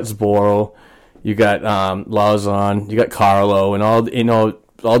know, you got Zboril, you got Lauzon, you got Carlo, and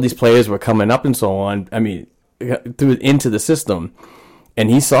all these players were coming up and so on. I mean, into the system, and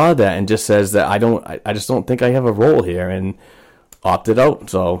he saw that and just says that I just don't think I have a role here, and opted out.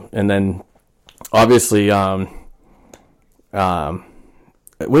 So, and then obviously, where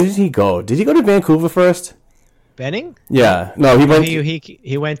did he go? Did he go to Vancouver first? Benning? Yeah, no, he went.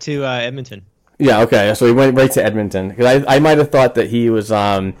 He went to Edmonton. Yeah, okay, so he went right to Edmonton because I might have thought that he was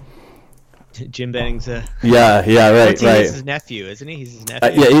Jim Benning's. Yeah, right. He's his nephew, isn't he? He's his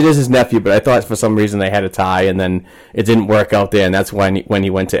nephew. Yeah, he is his nephew, but I thought for some reason they had a tie, and then it didn't work out there, and that's when he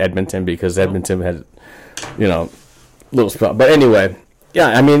went to Edmonton because Edmonton had, you know, little spot. But anyway, yeah,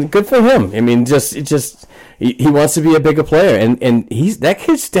 I mean, good for him. I mean, he wants to be a bigger player, and that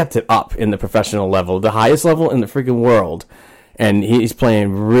kid stepped it up in the professional level, the highest level in the freaking world, and he's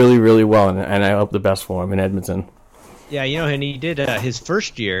playing really, really well, and I hope the best for him in Edmonton. Yeah, you know, and he did his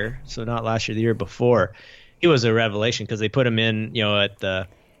first year, so not last year, the year before. He was a revelation because they put him in, you know, at the,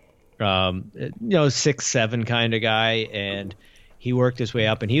 6'7" kind of guy, and he worked his way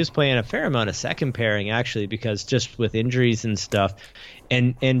up, and he was playing a fair amount of second pairing actually, because just with injuries and stuff,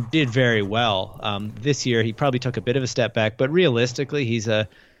 and did very well. This year he probably took a bit of a step back, but realistically he's a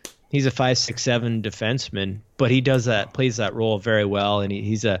 5'6", 7" defenseman, but he plays that role very well, and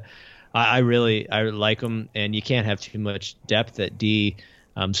I like him, and you can't have too much depth at D.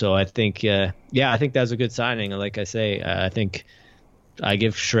 So I think, I think that was a good signing. Like I say, I think I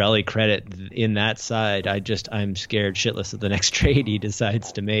give Chiarelli credit in that side. I'm scared shitless of the next trade he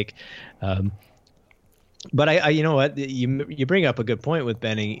decides to make. But I you know what, you bring up a good point with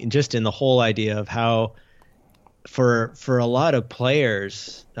Benning, just in the whole idea of how for a lot of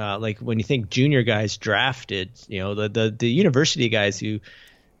players, like when you think junior guys drafted, you know, the university guys who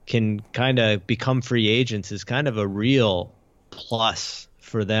can kind of become free agents is kind of a real plus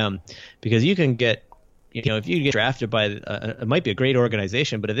for them, because you can get, you know, if you get drafted by it might be a great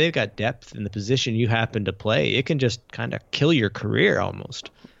organization, but if they've got depth in the position you happen to play, it can just kind of kill your career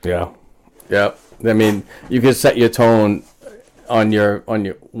almost. Yeah. I mean, you can set your tone on your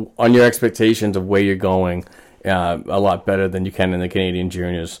expectations of where you're going a lot better than you can in the Canadian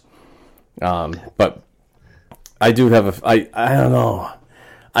juniors. But I do have I don't know.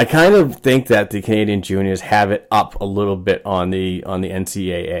 I kind of think that the Canadian juniors have it up a little bit on the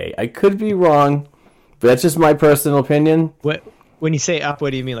NCAA. I could be wrong, but that's just my personal opinion. When you say up,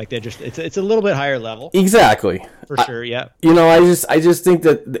 what do you mean? Like they're just it's a little bit higher level. Exactly. For sure, yeah. You know, I just think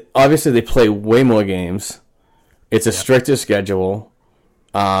that obviously they play way more games. It's a stricter schedule.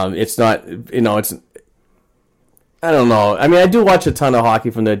 It's not, you know, it's, I don't know. I mean, I do watch a ton of hockey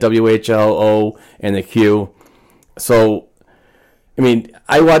from the WHL, and the Q. So, I mean,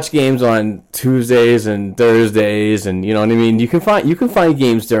 I watch games on Tuesdays and Thursdays, and you know what I mean. You can find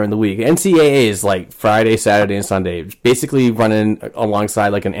games during the week. NCAA is like Friday, Saturday, and Sunday, basically running alongside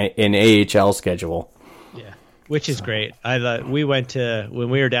like an AHL schedule. Yeah, which is great. We went to,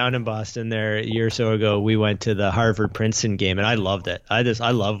 when we were down in Boston there a year or so ago, we went to the Harvard Princeton game, and I loved it. I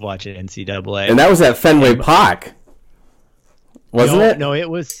love watching NCAA. And that was at Fenway Park. Wasn't it? No, it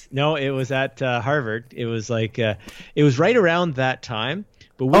was at Harvard. It was like it was right around that time.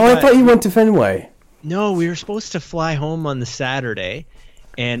 But I thought you went to Fenway. No, we were supposed to fly home on the Saturday,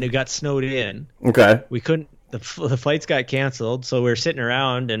 and it got snowed in. Okay. We couldn't. The flights got canceled, so we were sitting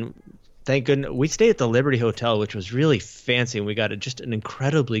around, and thank goodness we stayed at the Liberty Hotel, which was really fancy, and we got just an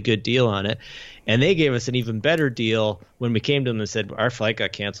incredibly good deal on it. And they gave us an even better deal when we came to them and said, our flight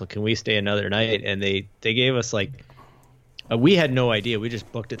got canceled. Can we stay another night? And they gave us like. We had no idea. We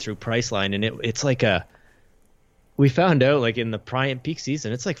just booked it through Priceline, and it's like we found out like in the prime peak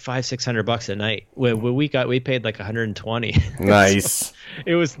season, it's like $500-600 a night. We paid like $120. Nice.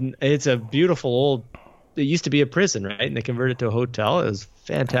 So it's a beautiful old. It used to be a prison, right? And they converted it to a hotel. It was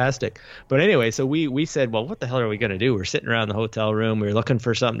fantastic. But anyway, so we said, well, what the hell are we going to do? We're sitting around the hotel room. We were looking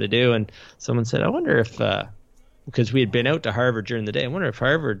for something to do, and someone said, I wonder if because we had been out to Harvard during the day. I wonder if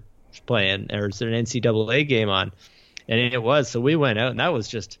Harvard's playing, or is there an NCAA game on? And it was. So we went out, and that was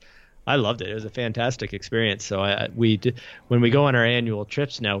just, I loved it. It was a fantastic experience. So we did, when we go on our annual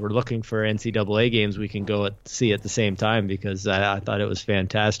trips now, we're looking for NCAA games we can go see at the same time, because I thought it was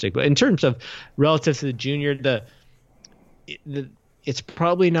fantastic. But in terms of relative to the junior, it's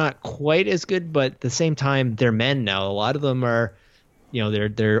probably not quite as good, but at the same time, they're men now. A lot of them are,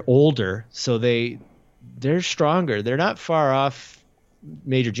 they're older, so they're stronger. They're not far off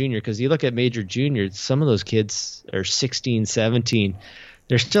major junior, because you look at major junior, some of those kids are 16, 17.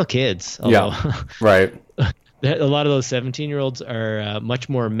 They're still kids. Although, right. A lot of those 17-year-olds are much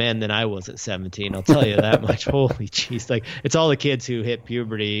more men than I was at 17. I'll tell you that much. Holy jeez. Like, it's all the kids who hit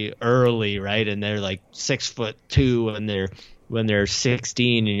puberty early, right? And they're like 6'2" when they're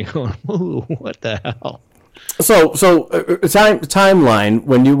 16, and you're going, whoa, what the hell? So timeline,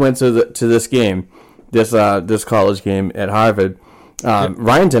 when you went to this game, this college game at Harvard,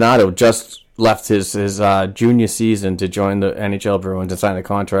 Ryan Donato just left his junior season to join the NHL Bruins and sign a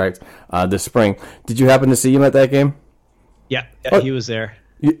contract this spring. Did you happen to see him at that game? Yeah, he was there.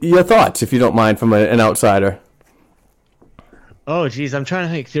 Your thoughts, if you don't mind, from an outsider. Oh, geez, I'm trying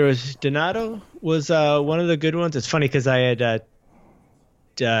to think. There was Donato was one of the good ones. It's funny because I had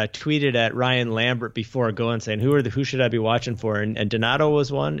tweeted at Ryan Lambert before going, saying who should I be watching for, and Donato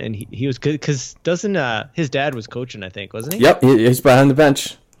was one, and he was good because his dad was coaching, I think, wasn't he? Yep, he's behind the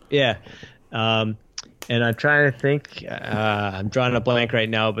bench. Yeah, and I'm trying to think. I'm drawing a blank right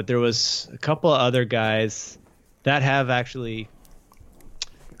now, but there was a couple of other guys that have actually.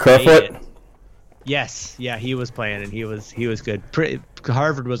 Kerfoot. Yes, yeah, he was playing, and he was good.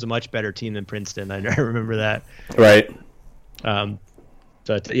 Harvard was a much better team than Princeton. I remember that. Right.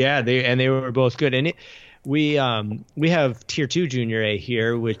 But yeah, they were both good. And we have Tier 2 Junior A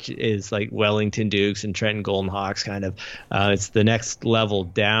here, which is like Wellington Dukes and Trenton Golden Hawks kind of. It's the next level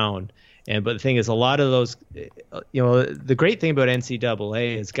down. But the thing is, a lot of those, the great thing about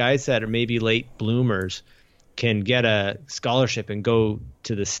NCAA is guys that are maybe late bloomers can get a scholarship and go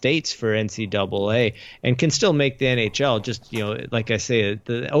to the States for NCAA and can still make the NHL. Just, like I say,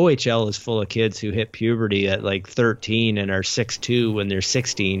 the OHL is full of kids who hit puberty at like 13 and are 6'2" when they're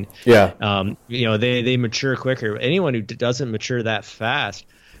 16. Yeah. They mature quicker. Anyone who doesn't mature that fast,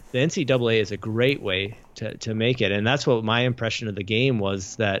 the NCAA is a great way to make it. And that's what my impression of the game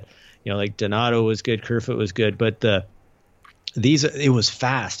was, that, like Donato was good, Kerfoot was good, but it was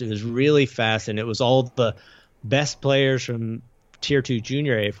fast. It was really fast, and it was all the best players from Tier 2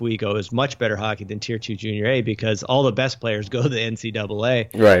 Junior A. If we go, is much better hockey than Tier 2 Junior A, because all the best players go to the NCAA.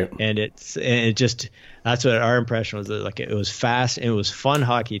 Right. And that's what our impression was. That, like, it was fast and it was fun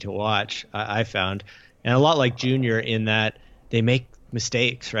hockey to watch. I found, and a lot like junior in that they make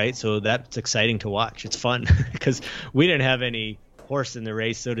mistakes, right? So that's exciting to watch. It's fun because we didn't have any horse in the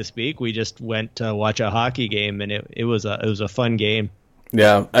race, so to speak. We just went to watch a hockey game, and it was a fun game.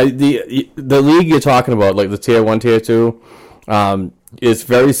 Yeah, the league you're talking about, like the Tier 1, Tier 2, is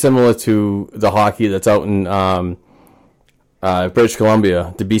very similar to the hockey that's out in British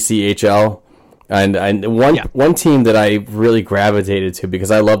Columbia, the BCHL. And one team that I really gravitated to,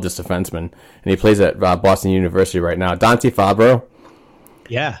 because I love this defenseman, and he plays at Boston University right now, Dante Fabro.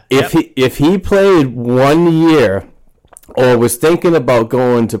 Yeah. If he played 1 year, or was thinking about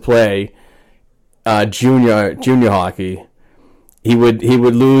going to play junior hockey, he would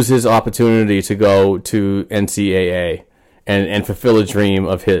lose his opportunity to go to NCAA and fulfill a dream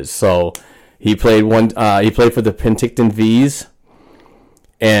of his. So he played for the Penticton V's,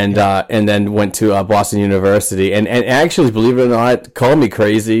 and then went to Boston University. And actually, believe it or not, call me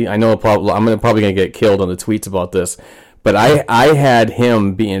crazy. I know I'm probably gonna get killed on the tweets about this, but I had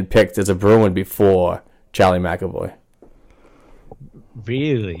him being picked as a Bruin before Charlie McAvoy.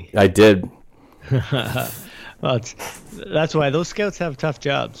 Really? I did. Well, that's why those scouts have tough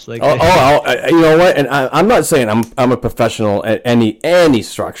jobs. Like, you know what? And I'm not saying I'm a professional at any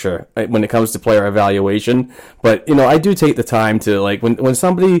structure when it comes to player evaluation, but I do take the time to, like, when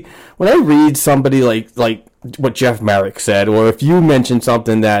I read somebody like what Jeff Merrick said, or if you mention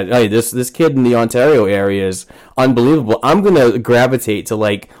something that, hey, this kid in the Ontario area is unbelievable, I'm gonna gravitate to,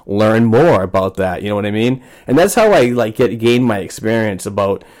 like, learn more about that. You know what I mean? And that's how I, like, gain my experience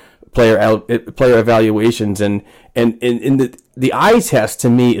about player evaluations, and the eye test to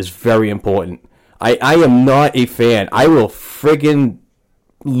me is very important. I am not a fan. I will friggin'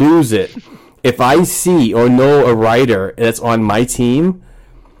 lose it if I see or know a writer that's on my team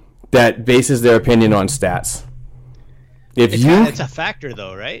that bases their opinion on stats. It's a factor,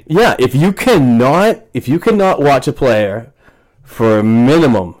 though, right? Yeah, if you cannot watch a player for a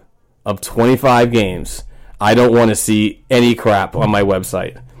minimum of 25 games, I don't want to see any crap on my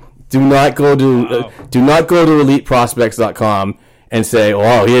website. Do not go to eliteprospects.com and say,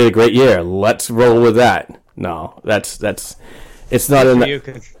 "Oh, he had a great year. Let's roll with that." No, that's it's not enough.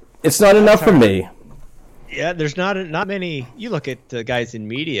 It's not enough for me. Yeah, there's not many. You look at the guys in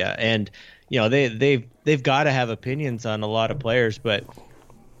media, and they've got to have opinions on a lot of players, but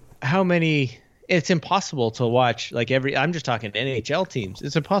how many? It's impossible to watch I'm just talking NHL teams.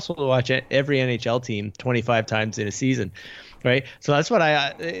 It's impossible to watch every NHL team 25 times in a season, right? So that's what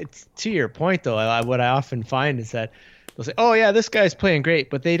it's to your point though. What I often find is that they'll say, "Oh yeah, this guy's playing great,"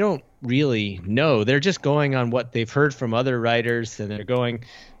 but they don't really know. They're just going on what they've heard from other writers, and they're going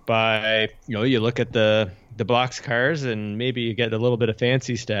by you look at the box cars and maybe you get a little bit of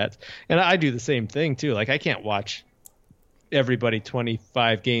fancy stats. And I do the same thing too. Like I can't watch everybody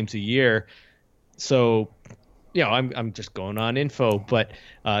 25 games a year. So, I'm just going on info, but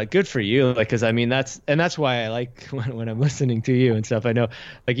good for you. Because I mean that's why I like when I'm listening to you and stuff. I know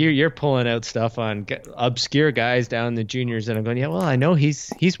you're pulling out stuff on obscure guys down the juniors, and I'm going, yeah, well, I know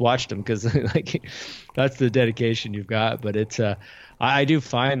he's watched them because that's the dedication you've got. But it's I do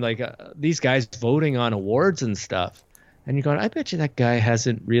find these guys voting on awards and stuff, and you're going, I bet you that guy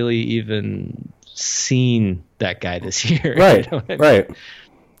hasn't really even seen that guy this year. Right, right.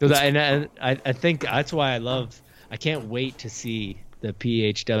 And I think that's why I can't wait to see the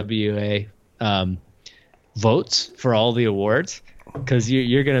PHWA votes for all the awards, because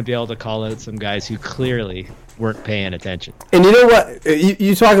you're going to be able to call out some guys who clearly weren't paying attention. And you know what?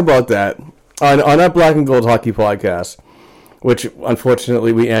 You talk about that on our Black and Gold Hockey podcast, which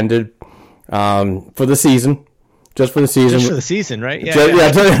unfortunately we ended for the season. Just for the season. Just for the season, right? Yeah.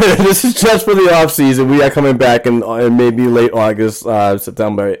 This is just for the off season. We are coming back in maybe late August,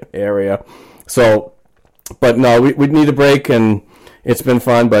 September area. So, but no, we need a break, and it's been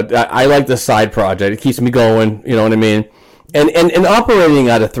fun. But I like the side project. It keeps me going. You know what I mean? And operating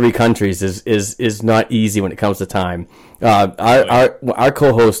out of 3 countries is not easy when it comes to time. Our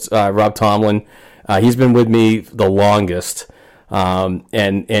co-host Rob Tomlin, he's been with me the longest.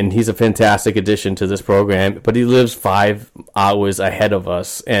 And he's a fantastic addition to this program, but he lives 5 hours ahead of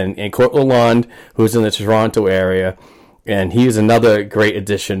us. And Court Lalonde, who's in the Toronto area, and he's another great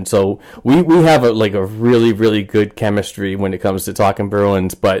addition. So we have a really, really good chemistry when it comes to talking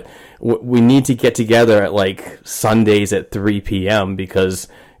Bruins, but we need to get together at Sundays at 3 p.m. because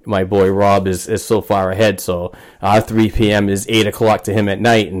my boy Rob is so far ahead. So our 3 p.m. is 8 o'clock to him at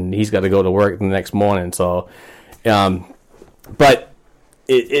night, and he's got to go to work the next morning. So, but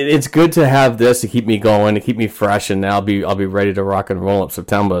it's good to have this to keep me going, to keep me fresh, and I'll be ready to rock and roll up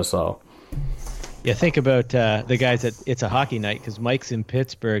September. So, yeah, think about the guys at It's a Hockey Night, because Mike's in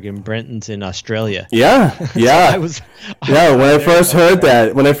Pittsburgh and Brenton's in Australia. Yeah. When I first heard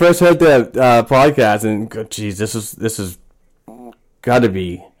that podcast, and geez, this is got to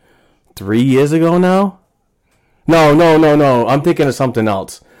be 3 years ago now. No. I'm thinking of something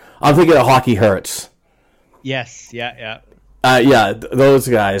else. I'm thinking of Hockey Hurts. Yes. Yeah. Those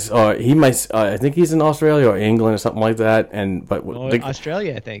guys. He might. I think he's in Australia or England or something like that.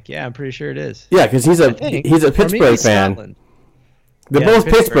 Australia, I think. Yeah, I'm pretty sure it is. Yeah, because he's a Pittsburgh fan. Scotland. They're both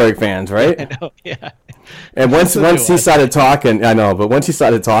Pittsburgh fans, right? I know. Yeah. And once he started talking, I know. But once he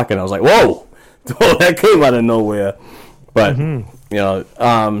started talking, I was like, "Whoa, that came out of nowhere." But no,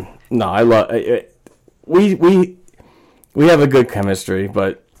 I love. We have a good chemistry,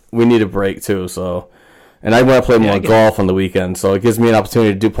 but we need a break too. So. And I want to play more golf on the weekend, so it gives me an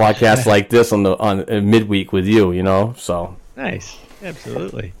opportunity to do podcasts like this on midweek with you. So nice,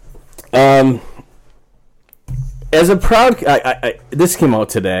 absolutely. As a proud, this came out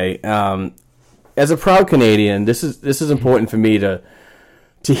today. As a proud Canadian, this is important for me to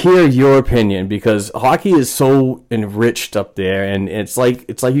hear your opinion, because hockey is so enriched up there, and it's like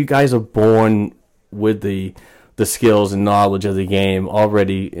you guys are born with the skills and knowledge of the game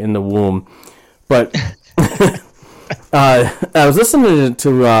already in the womb, but. I was listening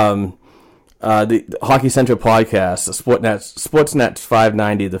to the Hockey Central podcast, the Sportsnet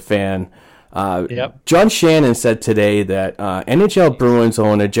 590, The Fan. Yep. John Shannon said today that NHL Bruins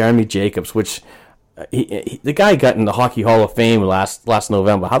owner Jeremy Jacobs, which the guy got in the Hockey Hall of Fame last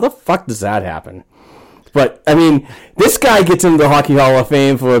November. How the fuck does that happen? But I mean, this guy gets into the Hockey Hall of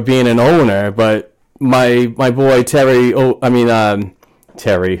Fame for being an owner. But my boy Terry,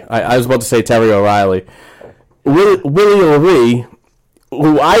 Terry. I was about to say Terry O'Reilly. Willie O'Ree,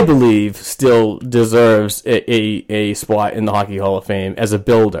 who I believe still deserves a spot in the Hockey Hall of Fame as a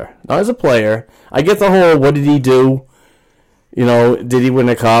builder, not as a player. I get the whole, what did he do? Did he win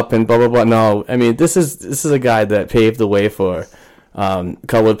a cup and blah, blah, blah. No, I mean, this is a guy that paved the way for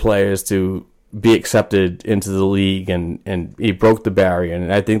colored players to be accepted into the league, and he broke the barrier,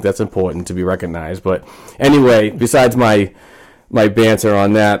 and I think that's important to be recognized. But anyway, besides my banter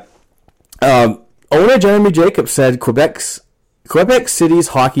on that, owner Jeremy Jacobs said Quebec City's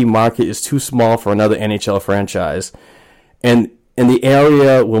hockey market is too small for another NHL franchise, and the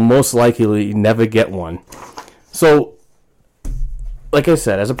area will most likely never get one. So, like I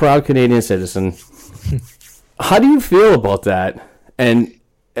said, as a proud Canadian citizen, how do you feel about that? And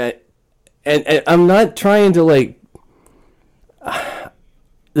I'm not trying to, like,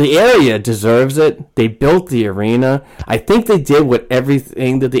 the area deserves it. They built the arena. I think they did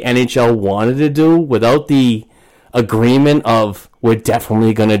everything that the NHL wanted to do without the agreement of we're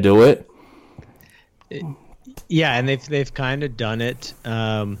definitely going to do it. Yeah, and they've kind of done it.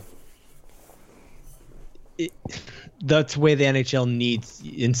 That's the way the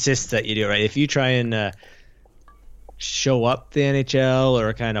NHL insists that you do, right? If you try and show up the NHL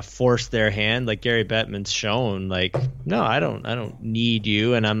or kind of force their hand, like Gary Bettman's shown, like, no, I don't need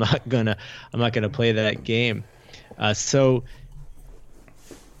you, and I'm not gonna play that game. So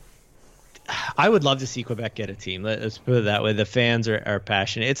I would love to see Quebec get a team. Let's put it that way. The fans are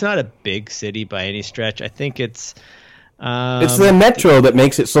passionate. It's not a big city by any stretch. I think it's the metro that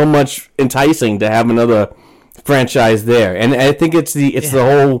makes it so much enticing to have another franchise there, and I think it's the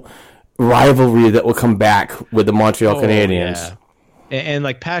whole rivalry that will come back with the Montreal Canadiens. Yeah. And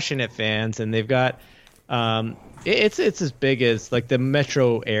like passionate fans, and they've got it's as big as, like, the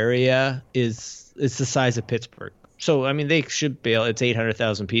metro area is the size of Pittsburgh. So I mean, they should be able, it's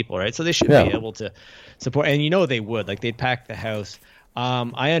 800,000 people, right? So they should be able to support, and they would, like, they'd pack the house.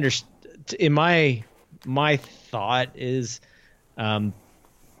 I understand. In my thought is,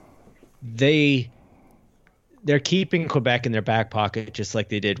 they're keeping Quebec in their back pocket just like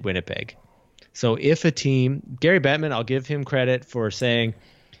they did Winnipeg. So if a team, Gary Bettman, I'll give him credit for saying,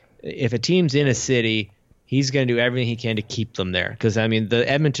 if a team's in a city, he's going to do everything he can to keep them there. Because, I mean, the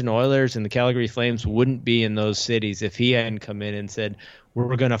Edmonton Oilers and the Calgary Flames wouldn't be in those cities if he hadn't come in and said,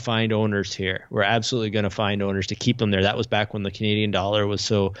 we're going to find owners here. We're absolutely going to find owners to keep them there. That was back when the Canadian dollar was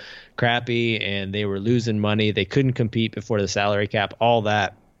so crappy and they were losing money. They couldn't compete before the salary cap, all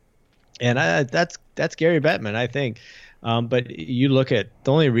that. And that's Gary Bettman, I think. But you look at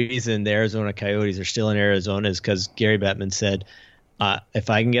the only reason the Arizona Coyotes are still in Arizona is because Gary Bettman said,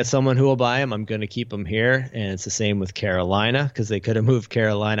 if I can get someone who will buy him, I'm going to keep him here. And it's the same with Carolina, because they could have moved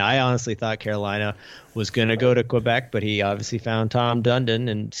Carolina. I honestly thought Carolina was going to go to Quebec, but he obviously found Tom Dundon,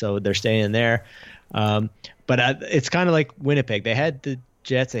 and so they're staying there. But it's kind of like Winnipeg. They had the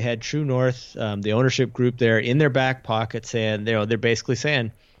Jets, they had True North, the ownership group there in their back pocket, saying, they're basically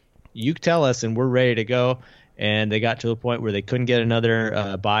saying, you tell us and we're ready to go. And they got to a point where they couldn't get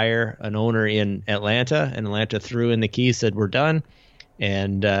another buyer, an owner in Atlanta, and Atlanta threw in the keys, said we're done,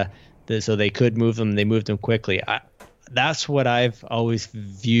 and so they could move them. They moved them quickly. That's what I've always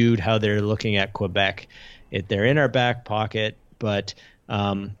viewed how they're looking at Quebec. They're in our back pocket, but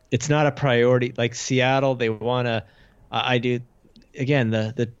it's not a priority. Like Seattle, they want to. I do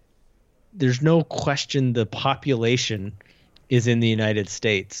again. There's no question the population is in the United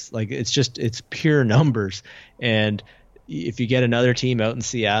States. Like, it's pure numbers. And if you get another team out in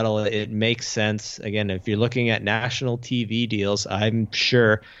Seattle, it makes sense. Again, if you're looking at national TV deals, I'm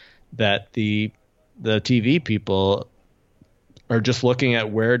sure that the TV people are just looking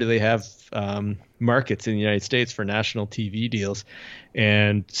at where do they have markets in the United States for national TV deals.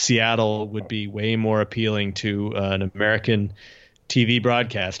 And Seattle would be way more appealing to an American TV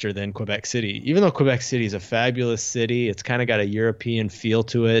broadcaster than Quebec City. Even though Quebec City is a fabulous city, it's kind of got a European feel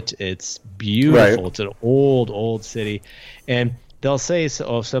to it. It's beautiful. Right. It's an old city. And they'll say,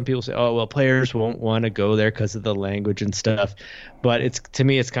 some people say, oh, well, players won't want to go there because of the language and stuff. But to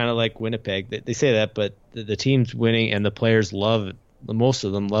me, it's kind of like Winnipeg. They say that, but the team's winning and the players most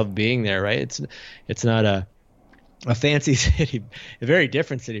of them love being there, right? It's not a fancy city, a very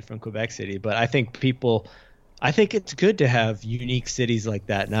different city from Quebec City. But I think it's good to have unique cities like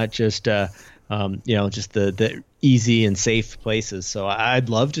that, not just just the easy and safe places. So I'd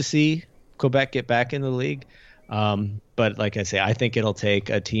love to see Quebec get back in the league. But like I say, I think it'll take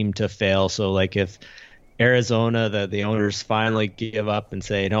a team to fail. So like if Arizona, the owners finally give up and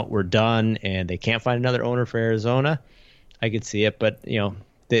say, no, we're done, and they can't find another owner for Arizona, I could see it. But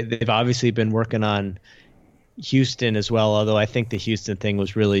they've obviously been working on Houston as well, although I think the Houston thing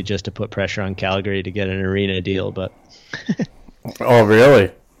was really just to put pressure on Calgary to get an arena deal. But oh,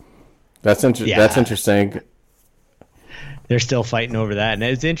 really? That's interesting. They're still fighting over that, and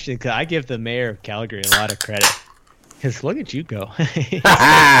it's interesting because I give the mayor of Calgary a lot of credit. Because look at you go.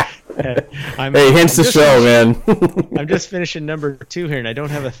 Hey, hence the show, man. I'm just finishing number 2 here, and I don't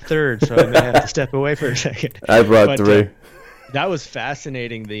have a third, so I may have to step away for a second. I brought 3. That was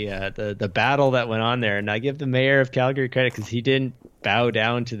fascinating, the battle that went on there, and I give the mayor of Calgary credit because he didn't bow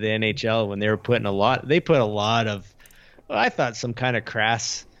down to the NHL when they were putting They put a lot of, I thought, some kind of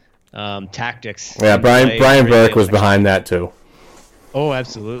crass tactics. Yeah, Brian Burke was behind that too. Oh,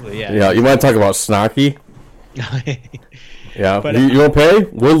 absolutely, yeah. Yeah, you want to talk about snarky? Yeah, but, you won't pay?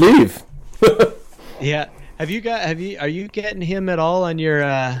 We'll leave. Yeah, are you getting him at all on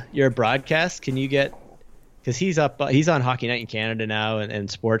your broadcast? Can you get? Because he's on Hockey Night in Canada now and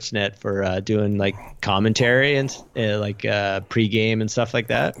Sportsnet for doing like commentary and pregame and stuff like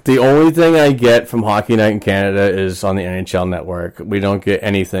that. The only thing I get from Hockey Night in Canada is on the NHL Network. We don't get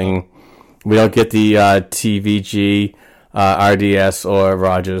anything. We don't get the TVG, RDS, or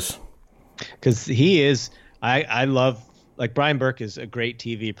Rogers. Because he is, I love, like, Brian Burke is a great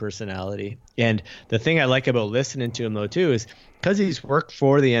TV personality. And the thing I like about listening to him, though, too, is because he's worked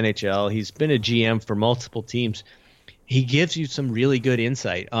for the NHL, he's been a GM for multiple teams, he gives you some really good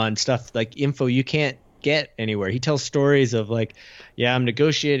insight on stuff, like info you can't get anywhere. He tells stories of, like, yeah, I'm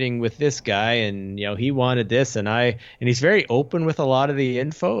negotiating with this guy, and he wanted this, and he's very open with a lot of the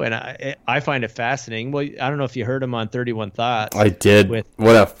info, and I find it fascinating. Well, I don't know if you heard him on 31 Thoughts. I did.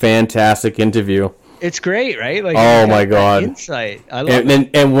 What a fantastic interview. It's great, right? Like, oh my God, insight. I love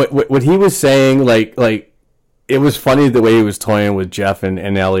it. And what he was saying, like it was funny the way he was toying with Jeff and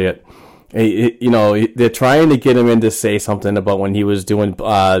Elliot. They're trying to get him in to say something about when he was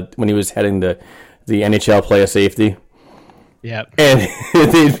heading the NHL player safety. Yeah. And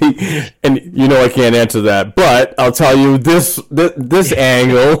I can't answer that, but I'll tell you this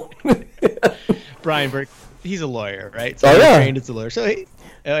angle. Brian Burke, he's a lawyer, right? So he's trained as a lawyer. So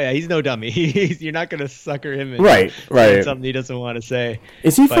he's no dummy. You're not going to sucker him in right. something he doesn't want to say.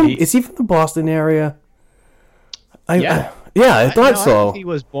 Is he from the Boston area? I thought so. I think he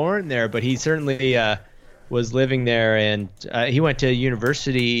was born there, but he certainly was living there, and he went to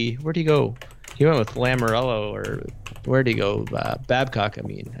university. Where'd he go? He went with Lamorello, or where'd he go? Babcock.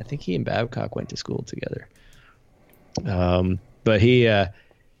 I think he and Babcock went to school together. But he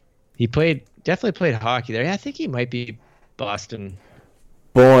definitely played hockey there. I think he might be Boston.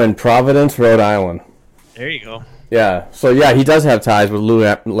 Born Providence, Rhode Island. There you go. Yeah. So yeah, he does have ties with Lou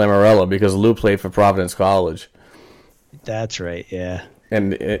Lamorello because Lou played for Providence College. That's right. Yeah.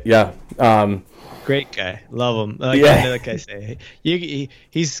 And great guy, love him. Like I say,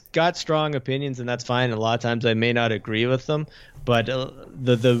 he's got strong opinions, and that's fine. A lot of times I may not agree with them, but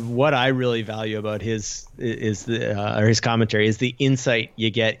what I really value about his commentary is the insight you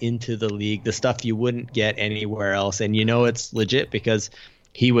get into the league, the stuff you wouldn't get anywhere else, and it's legit because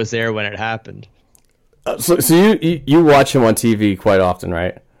he was there when it happened. So you watch him on TV quite often,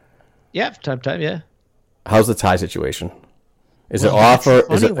 right? Yeah, time to time, yeah. How's the tie situation? Is it off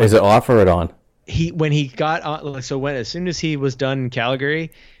or is it off or on? When he got on, as soon as he was done in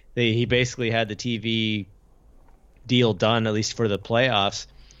Calgary, he basically had the TV deal done, at least for the playoffs.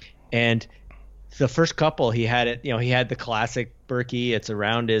 And the first couple, he had it. He had the classic Berkey. It's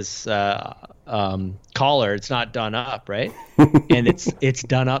around his collar. It's not done up, right? And it's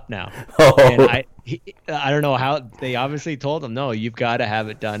done up now. Oh. And I don't know how they obviously told him, no, you've got to have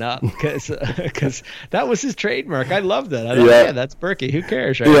it done up because that was his trademark. I love that. I thought, yeah, that's Berkey. Who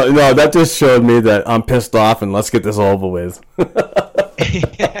cares, right? No, that just showed me that I'm pissed off and let's get this over with. But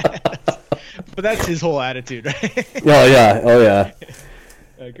that's his whole attitude, right? Oh yeah.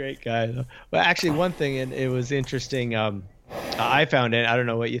 A great guy, though. Well, actually, one thing, and it was interesting. I found it. I don't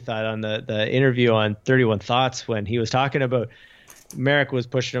know what you thought on the interview on 31 Thoughts when he was talking about. Merrick was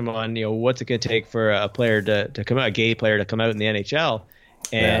pushing him on, what's it going to take for a player to come out, a gay player to come out in the NHL,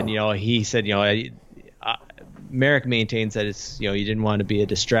 and he said, Merrick maintains that it's you didn't want to be a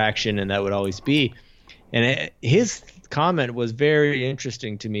distraction, and that would always be, and his comment was very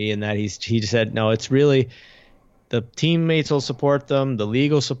interesting to me in that he said, no, it's really the teammates will support them, the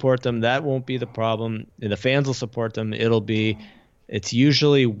league will support them, that won't be the problem, and the fans will support them. It's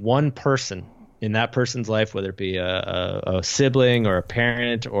usually one person in that person's life, whether it be a sibling or a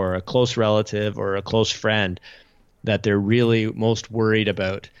parent or a close relative or a close friend, that they're really most worried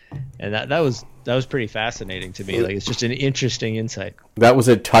about. And that was pretty fascinating to me. Like, it's just an interesting insight. That was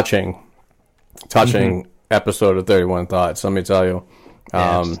a touching episode of 31 Thoughts, let me tell you.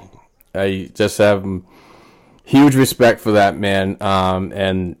 I just have huge respect for that man,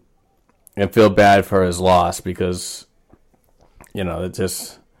 and feel bad for his loss because, it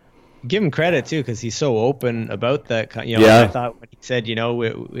just... give him credit too, because he's so open about that. Yeah. I thought when he said,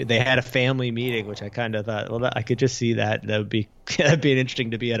 they had a family meeting, which I kind of thought, well, I could just see that would be that'd be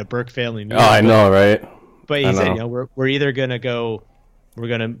interesting to be at a Burke family meeting. Oh, I know, right? But he said, we're either gonna go, we're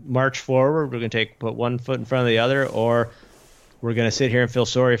gonna march forward, we're gonna put one foot in front of the other, or we're gonna sit here and feel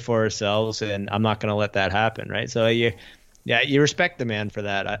sorry for ourselves, and I'm not gonna let that happen, right? So you respect the man for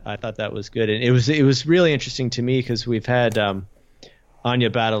that. I thought that was good, and it was really interesting to me because we've had Anya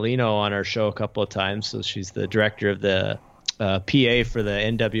Battolino on our show a couple of times. So she's the director of the PA for the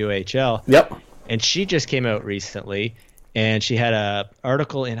NWHL. Yep. And she just came out recently, and she had a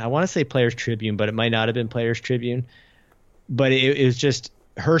article in, I want to say Players Tribune, but it might not have been Players Tribune. But it was just,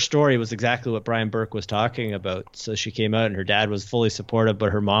 her story was exactly what Brian Burke was talking about. So she came out, and her dad was fully supportive,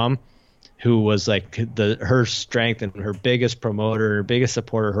 but her mom, who was like her strength and her biggest promoter, her biggest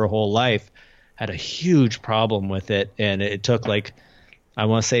supporter her whole life, had a huge problem with it. And it took I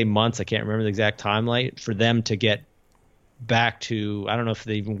want to say months, I can't remember the exact timeline, for them to get back to, I don't know if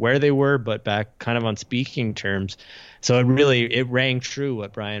they even where they were, but back kind of on speaking terms. So it rang true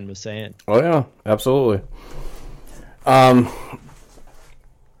what Brian was saying. Oh yeah, absolutely. That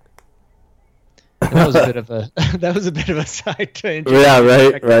was a bit of a side tangent. Yeah,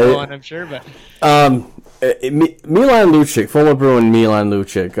 right. On, I'm sure, but Milan Lucic, former Bruin Milan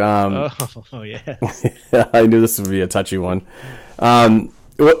Lucic. Oh yeah. I knew this would be a touchy one.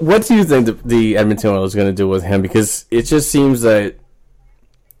 What do you think the Edmonton Oilers is going to do with him? Because it just seems that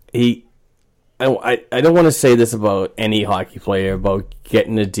I don't want to say this about any hockey player about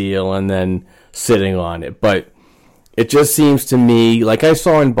getting a deal and then sitting on it, but it just seems to me, like I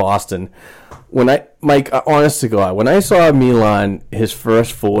saw in Boston, honest to God, when I saw Milan his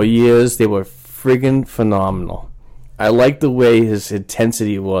first 4 years, they were friggin' phenomenal. I liked the way his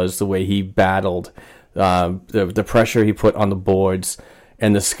intensity was, the way he battled, the pressure he put on the boards,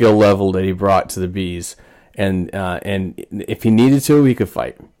 and the skill level that he brought to the Bees. And if he needed to, he could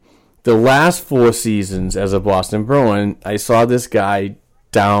fight. The last 4 seasons as a Boston Bruin, I saw this guy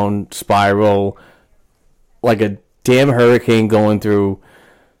down spiral like a damn hurricane going through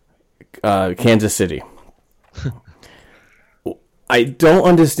Kansas City. I don't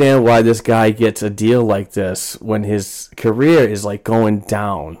understand why this guy gets a deal like this when his career is like going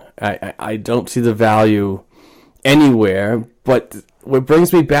down. I don't see the value anywhere, but what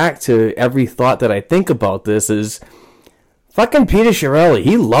brings me back to every thought that I think about this is fucking Peter Chiarelli.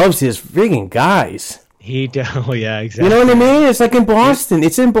 He loves his friggin' guys. Oh yeah, exactly. You know what I mean? It's like in Boston.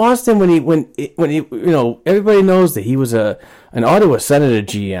 It's in Boston when he everybody knows that he was an Ottawa Senator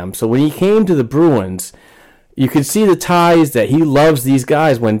GM. So when he came to the Bruins, you could see the ties that he loves these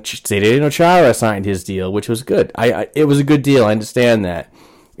guys. When Zdeno Chara signed his deal, which was good. It was a good deal. I understand that.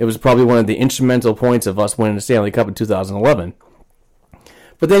 It was probably one of the instrumental points of us winning the Stanley Cup in 2011.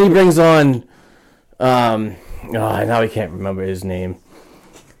 But then he brings on, now I can't remember his name.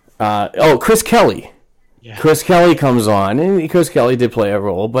 Chris Kelly. Yeah. Chris Kelly comes on, and Chris Kelly did play a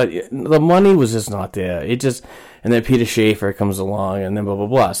role, but the money was just not there. And then Peter Schaefer comes along, and then blah blah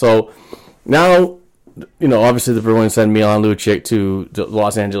blah. So now, obviously the Bruins send Milan Lucic to the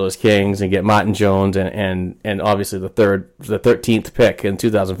Los Angeles Kings and get Martin Jones and obviously the 13th pick in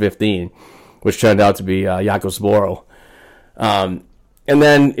 2015, which turned out to be Jakob Zboril. And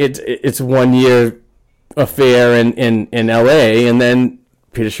then it's a 1 year affair in LA, and then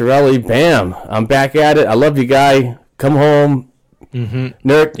Peter Chiarelli, bam, I'm back at it. I love you, guy. Come home. Mm-hmm.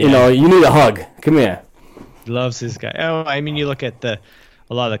 Nurk, you need a hug. Come here. Loves his guy. Oh, I mean, you look at a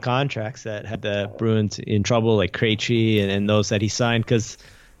lot of the contracts that had the Bruins in trouble, like Krejci and those that he signed, because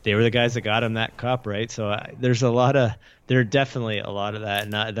they were the guys that got him that cup, right? So there's definitely a lot of that.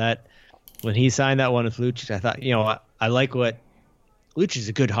 And that when he signed that one with Lucic, I thought, I like what Lucic is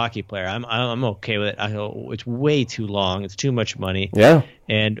a good hockey player. I'm okay with it. I know it's way too long. It's too much money. Yeah.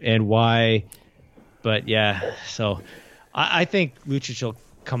 And why? But yeah. So I think Lucic will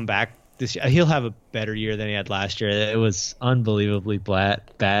come back this year. He'll have a better year than he had last year. It was unbelievably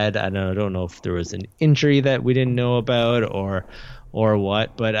bad. I don't know if there was an injury that we didn't know about or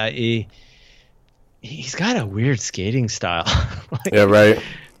what. But he's got a weird skating style. Yeah. Right.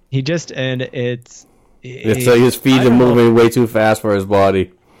 He just it's his feet are moving way too fast for his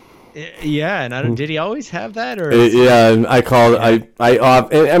body. Yeah, and did he always have that? Or yeah, and I called. I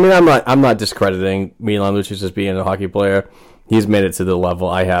mean, I'm not discrediting Milan Lucic as being a hockey player. He's made it to the level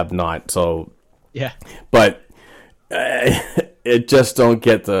I have not. So yeah, but it just don't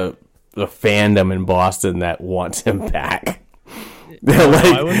get the fandom in Boston that wants him back. They're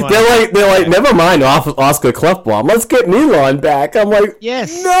like, never mind Oscar Klefbom. Let's get Milan back. I'm like,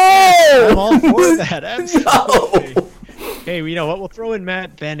 yes, no, I'm all for that. Absolutely. No. hey, you know what? We'll throw in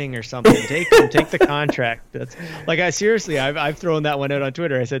Matt Benning or something. Take the contract. That's like I've thrown that one out on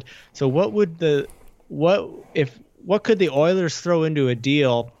Twitter. I said, so what could the Oilers throw into a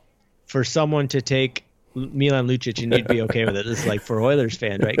deal for someone to take Milan Lucic and you'd be okay with it? It's like for Oilers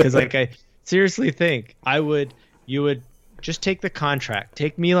fans, right? Because like I seriously think you would just take the contract,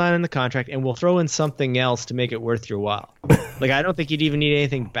 take Milan in the contract, and we'll throw in something else to make it worth your while. Like I don't think you'd even need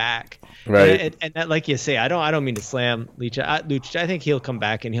anything back. Right. And that, like you say, I don't mean to slam Lucic. I think he'll come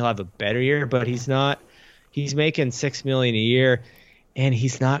back and he'll have a better year, but he's not. He's making $6 million a year, and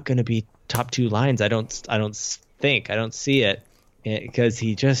he's not going to be top two lines. I don't see it because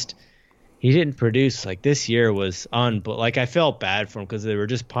he didn't produce. Like this year was on, but like I felt bad for him because they were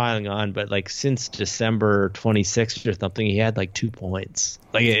just piling on. But like since December 26th or something, he had like 2 points.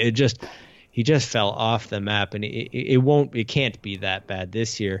 Like he just fell off the map, and it can't be that bad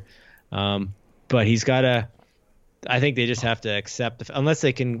this year. But he's got to. I think they just have to accept, unless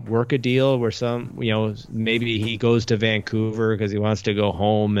they can work a deal where maybe he goes to Vancouver because he wants to go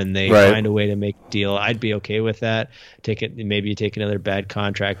home and they find a way to make a deal. I'd be okay with that. Maybe take another bad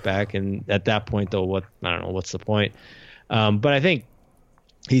contract back. And at that point, though, I don't know, what's the point? But I think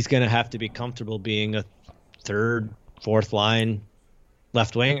he's going to have to be comfortable being a third, fourth line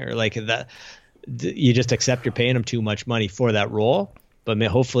left winger. Like that, you just accept you're paying him too much money for that role. But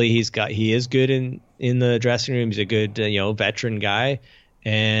hopefully he is good in the dressing room. He's a good veteran guy,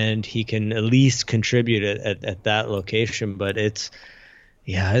 and he can at least contribute at that location. But it's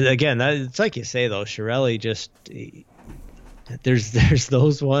like you say though, Chiarelli there's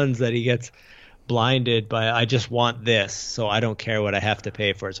those ones that he gets blinded by. I just want this, so I don't care what I have to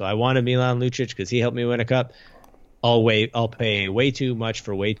pay for it. So I wanted Milan Lucic because he helped me win a cup. I'll pay way too much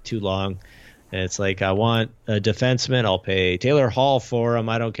for way too long. And it's like, I want a defenseman. I'll pay Taylor Hall for him.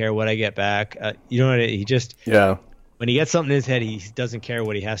 I don't care what I get back. You know what? He just when he gets something in his head, he doesn't care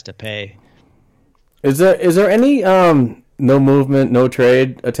what he has to pay. Is there any no movement, no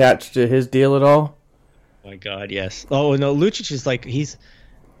trade attached to his deal at all? Oh my God, yes. Oh no, Lucic is like he's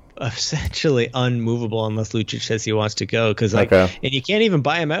essentially unmovable unless Lucic says he wants to go and you can't even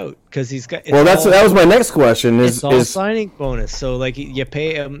buy him out because he's got. That was my next question. It's all signing bonus, so like you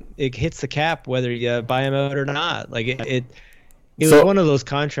pay him, it hits the cap whether you buy him out or not. Like it was one of those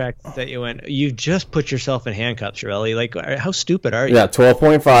contracts that you just put yourself in handcuffs, Chiarelli. Like how stupid are you? Yeah,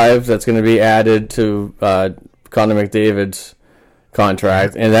 12.5. That's going to be added to Connor McDavid's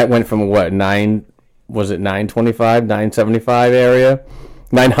contract, and that went from what 9? Was it 925, 975 area?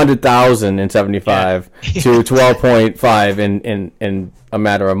 900,000 in 75 to 12.5 in a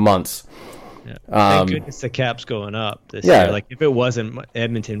matter of months. Yeah. Thank goodness the cap's going up this year. Like if it wasn't,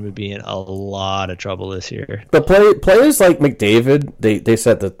 Edmonton would be in a lot of trouble this year. But players like McDavid, they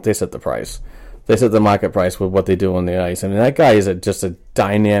set the price. They set the market price with what they do on the ice. I mean, that guy is just a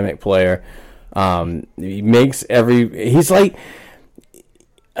dynamic player. He makes he's like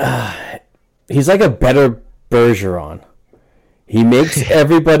a better Bergeron. He makes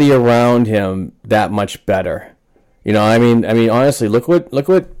everybody around him that much better. I mean, honestly, look what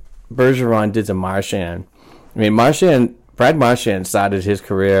Bergeron did to Marchand. I mean, Brad Marchand started his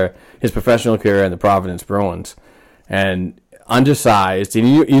professional career in the Providence Bruins, and undersized.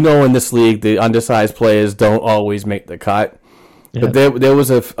 And in this league, the undersized players don't always make the cut. Yep. But there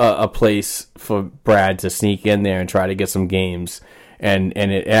was a place for Brad to sneak in there and try to get some games, and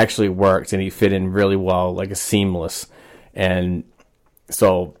it actually worked, and he fit in really well, like a seamless. And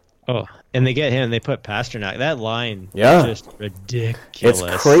so, and they get him. They put Pasternak. That line, is just ridiculous.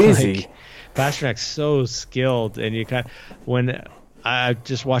 It's crazy. Like, Pasternak's so skilled, and when I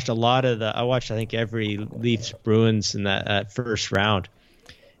just watched I think every Leafs Bruins in that first round,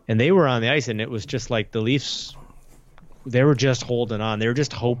 and they were on the ice, and it was just like the Leafs. They were just holding on. They were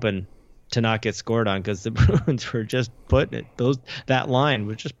just hoping to not get scored on because the Bruins were just putting it. That line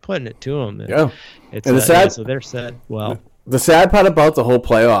was just putting it to them. So they're set well. The sad part about the whole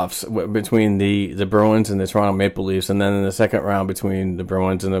playoffs between the Bruins and the Toronto Maple Leafs, and then in the second round between the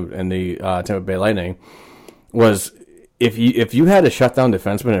Bruins and the Tampa Bay Lightning, was if you had a shutdown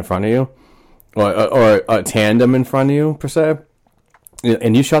defenseman in front of you, or a tandem in front of you per se,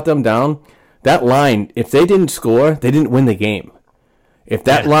 and you shut them down, that line, if they didn't score, they didn't win the game. If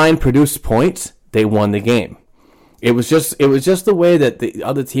that line produced points, they won the game. It was just the way that the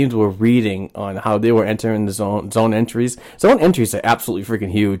other teams were reading on how they were entering the zone entries. Zone entries are absolutely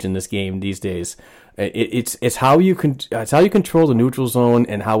freaking huge in this game these days. It's how you control the neutral zone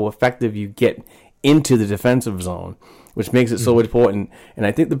and how effective you get into the defensive zone, which makes it so important. And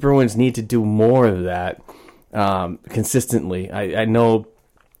I think the Bruins need to do more of that consistently. I know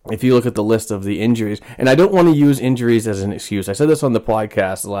if you look at the list of the injuries, and I don't want to use injuries as an excuse. I said this on the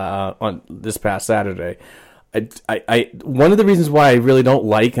podcast on this past Saturday. I one of the reasons why I really don't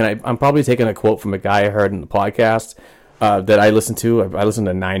like, and I'm probably taking a quote from a guy I heard in the podcast that I listen to. I listen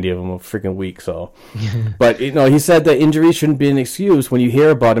to 90 of them a freaking week. So, but he said that injuries shouldn't be an excuse when you hear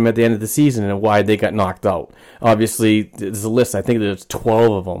about them at the end of the season and why they got knocked out. Obviously, there's a list. I think there's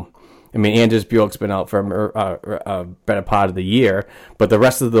 12 of them. I mean, Anders Bjork's been out for a better part of the year, but the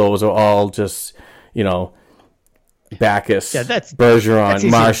rest of those are all just, Backus,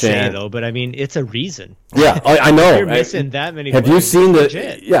 Bergeron, Marchand. Though, but I mean, it's a reason. Yeah, I know. You're missing that many. Have you seen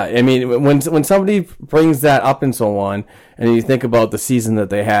Yeah, I mean, when somebody brings that up and so on, and you think about the season that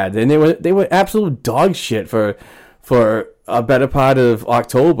they had, and they were absolute dog shit for a better part of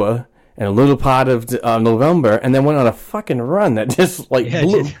October. And a little part of November, and then went on a fucking run that just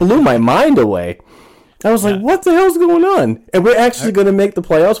blew my mind away. I was like, "What the hell's going on?" And we're actually going to make the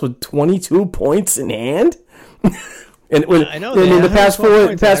playoffs with 22 points in hand. And I know. The past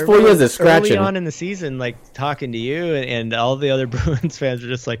 4 years, they're scratching. Early on in the season, like talking to you and all the other Bruins fans were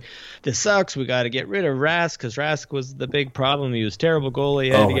just like, "This sucks. We got to get rid of Rask because Rask was the big problem. He was a terrible goalie.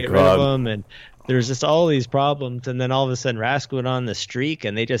 You had to get rid of him." And there's just all these problems, and then all of a sudden Rask went on the streak,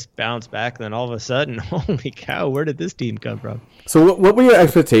 and they just bounced back. And then all of a sudden, holy cow, where did this team come from? So what were your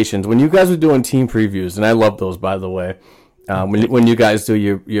expectations when you guys were doing team previews? And I love those, by the way. When you guys do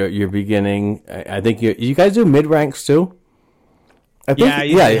your beginning, I think you guys do mid ranks too. I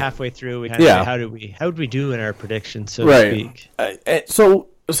think, halfway through, we kind of how did we do in our predictions, so to speak? So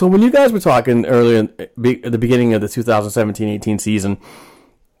when you guys were talking earlier at the beginning of the 2017-18 season.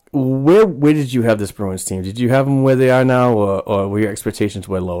 Where did you have this Bruins team? Did you have them where they are now, or were your expectations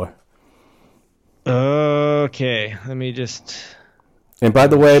way lower? Okay, let me just. And by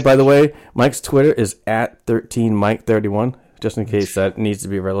the way, Mike's Twitter is at 13Mike31, just in case that needs to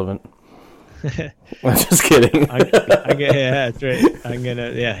be relevant. I'm just kidding. That's right. I'm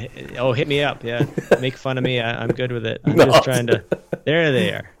gonna, Oh, hit me up. Yeah, make fun of me. I'm good with it. I'm just trying to. There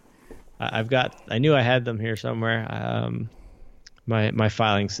they are. I knew I had them here somewhere. My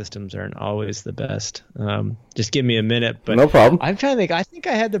filing systems aren't always the best. Just give me a minute. But no problem. I'm trying to think. I think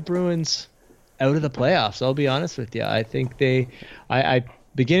I had the Bruins out of the playoffs. I'll be honest with you. I think I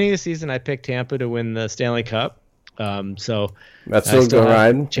beginning of the season, I picked Tampa to win the Stanley Cup. So that's still a good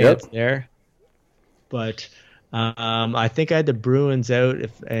ride. Chance there. But I think I had the Bruins out,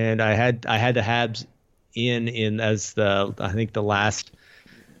 and I had the Habs in as the last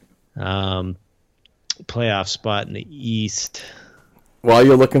playoff spot in the East. While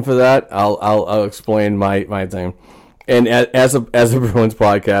you're looking for that, I'll explain my thing. And as a Bruins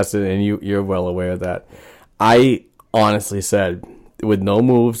podcast, and you're well aware of that, I honestly said with no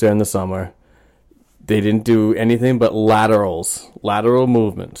moves during the summer, they didn't do anything but lateral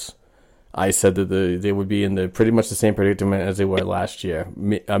movements. I said that they would be in pretty much the same predicament as they were last year,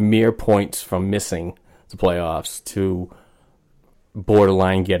 a mere points from missing the playoffs to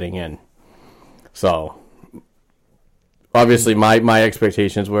borderline getting in. So. Obviously, my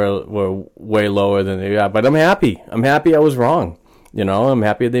expectations were way lower than they are, but I'm happy. I'm happy I was wrong. I'm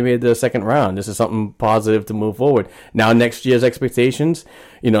happy they made the second round. This is something positive to move forward. Now, next year's expectations,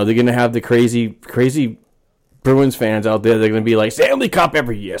 they're going to have the crazy Bruins fans out there. They're going to be like, Stanley Cup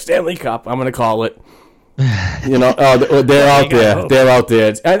every year. Stanley Cup, I'm going to call it. They're out there. They're out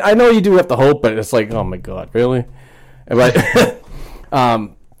there. I know you do have to hope, but it's like, oh, my God, really? But,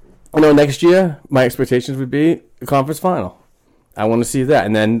 next year, my expectations would be a conference final. I want to see that.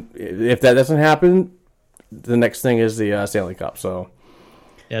 And then if that doesn't happen, the next thing is the Stanley Cup. So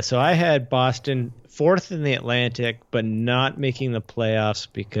I had Boston fourth in the Atlantic, but not making the playoffs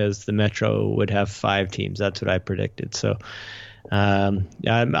because the Metro would have 5 teams. That's what I predicted. So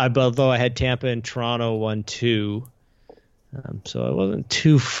although I had Tampa and Toronto 1-2, so I wasn't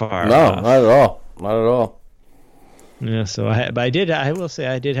too far off. Not at all. Yeah, so I will say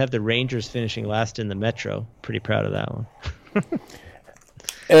I did have the Rangers finishing last in the Metro. Pretty proud of that one.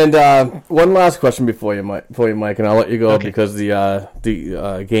 And one last question before you, Mike, and I'll let you go because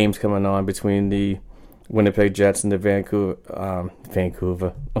the game's coming on between the Winnipeg Jets and the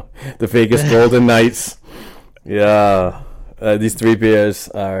Vancouver, the Vegas Golden Knights. Yeah, these 3 beers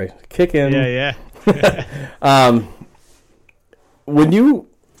are kicking. Yeah. When you're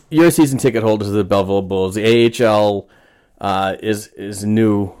a season ticket holder to the Belleville Bulls, the AHL is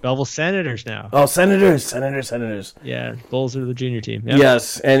new. Belleville Senators now. Oh, Senators. Yeah, Bulls are the junior team. Yep.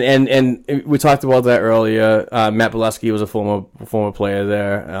 Yes, and we talked about that earlier. Matt Bolesky was a former player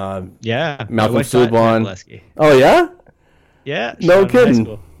there. Malcolm Subban. Oh yeah. Yeah. No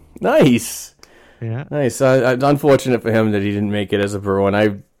kidding. Nice. Yeah. Nice. It's unfortunate for him that he didn't make it as a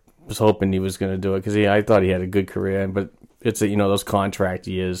Bruin. was hoping he was going to do it because I thought he had a good career, but it's those contract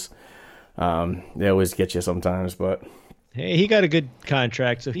years, they always get you sometimes. But hey, he got a good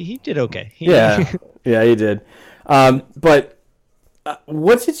contract, so he did okay. Yeah, he did. But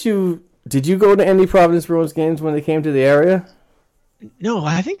what did you go to any Providence Bruins games when they came to the area? No,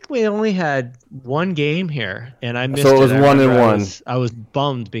 I think we only had one game here, and I missed it. So it was 1-1. I was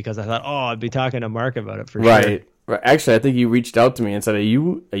bummed because I thought, I'd be talking to Mark about it for sure. Right. Actually, I think you reached out to me and said, "Are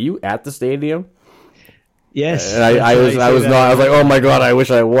you at the stadium?" Yes. And I was not. I was like, "Oh my god, I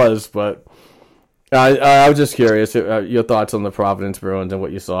wish I was." But I was just curious your thoughts on the Providence Bruins and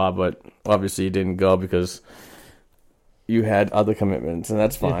what you saw. But obviously, you didn't go because you had other commitments, and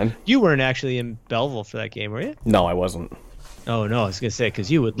that's fine. You weren't actually in Belleville for that game, were you? No, I wasn't. Oh no, I was gonna say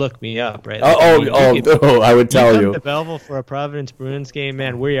because you would look me up, right? I would tell you. Come to Belleville for a Providence Bruins game,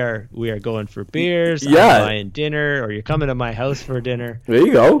 man. We are going for beers. Yeah, I'm buying dinner, or you're coming to my house for dinner. There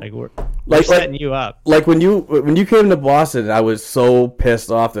you go. Like we're setting you up. Like when you came to Boston, I was so pissed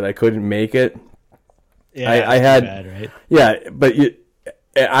off that I couldn't make it. Yeah, I had bad, right? Yeah, but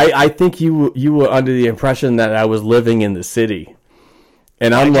I think you were under the impression that I was living in the city,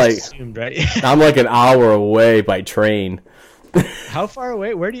 and I'm assumed, right? I'm like an hour away by train. How far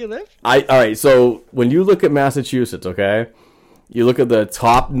away? Where do you live? All right, so when you look at Massachusetts, okay, you look at the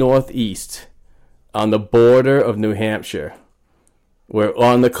top northeast on the border of New Hampshire. We're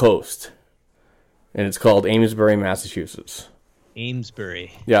on the coast, and it's called Amesbury, Massachusetts.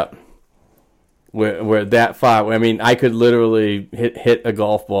 Amesbury. Yeah. We're that far. I mean, I could literally hit a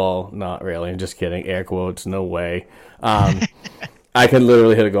golf ball. Not really. I'm just kidding. Air quotes. No way. I could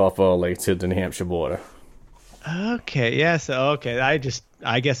literally hit a golf ball like to the New Hampshire border. Okay. Yeah. So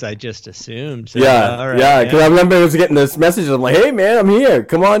I guess I just assumed. So, yeah. All right, yeah. Because I remember I was getting this message. I'm like, "Hey, man, I'm here.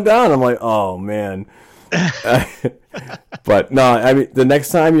 Come on down." I'm like, "Oh man." But no, I mean, the next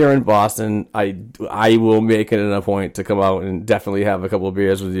time you're in Boston, I will make it a point to come out and definitely have a couple of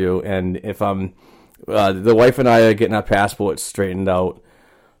beers with you. And if I'm, the wife and I are getting our passports straightened out,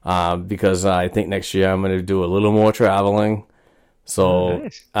 because I think next year I'm going to do a little more traveling. So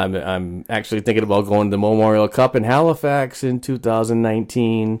nice. I'm actually thinking about going to the Memorial Cup in Halifax in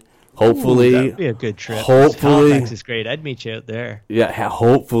 2019. Hopefully, that'd be a good trip. Hopefully, Halifax is great. I'd meet you out there. Yeah,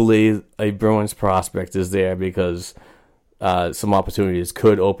 hopefully a Bruins prospect is there because some opportunities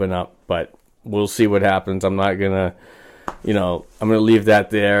could open up. But we'll see what happens. I'm not gonna, I'm gonna leave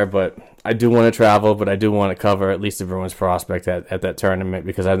that there. But I do want to travel. But I do want to cover at least the Bruins prospect at that tournament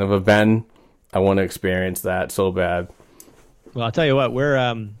because I've never been. I want to experience that so bad. Well, I'll tell you what.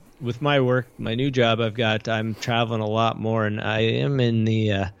 We're with my work, my new job I'm traveling a lot more, and I am in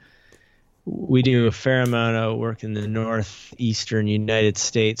the. We do a fair amount of work in the northeastern United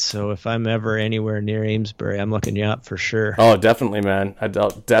States, so if I'm ever anywhere near Amesbury, I'm looking you up for sure. Oh, definitely, man. I'd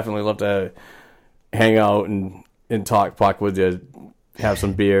definitely love to hang out and talk puck with you, have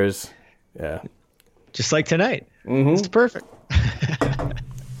some beers. Yeah. Just like tonight. Mm-hmm. It's perfect.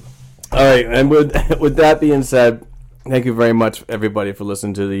 All right, and with that being said, thank you very much, everybody, for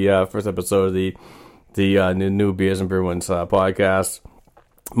listening to the first episode of the new Beers and Bruins podcast.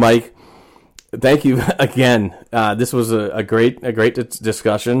 Mike, thank you again. This was a great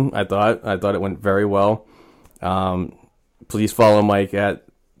discussion. I thought it went very well. Please follow Mike at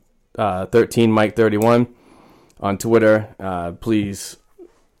 13Mike31 on Twitter. Please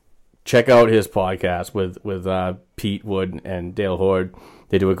check out his podcast with Pete Wood and Dale Horde.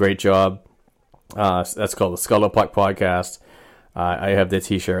 They do a great job. That's called the Skull Puck Podcast. I have their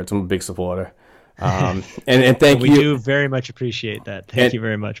T-shirts. I'm a big supporter. And thank you. We do very much appreciate that. Thank you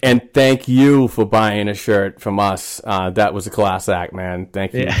very much. And thank you for buying a shirt from us. That was a class act, man.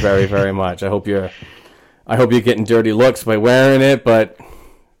 Thank you very, very much. I hope you're getting dirty looks by wearing it, but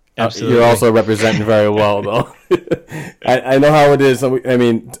you're also representing very well, though. I know how it is. I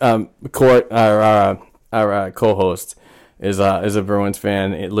mean, Court, our co-host, is a Bruins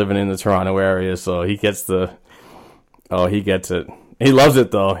fan living in the Toronto area, so he gets he gets it. He loves it,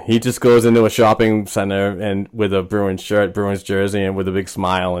 though. He just goes into a shopping center and with a Bruins shirt, Bruins jersey, and with a big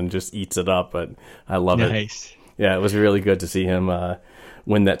smile and just eats it up. But I love it. Nice. Yeah, it was really good to see him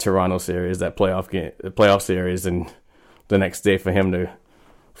win that Toronto series, that playoff series, and the next day for him to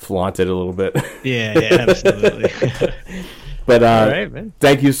flaunt it a little bit. Yeah, absolutely. But all right, man.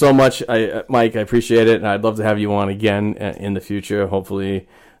 Thank you so much, Mike. I appreciate it, and I'd love to have you on again in the future. Hopefully,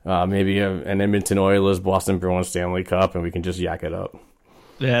 maybe an Edmonton Oilers, Boston Bruins Stanley Cup, and we can just yak it up.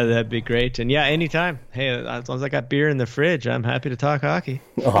 Yeah, that'd be great. And yeah, anytime. Hey, as long as I got beer in the fridge, I'm happy to talk hockey.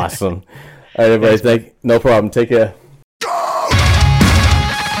 Awesome. All right, everybody. No problem. Take care.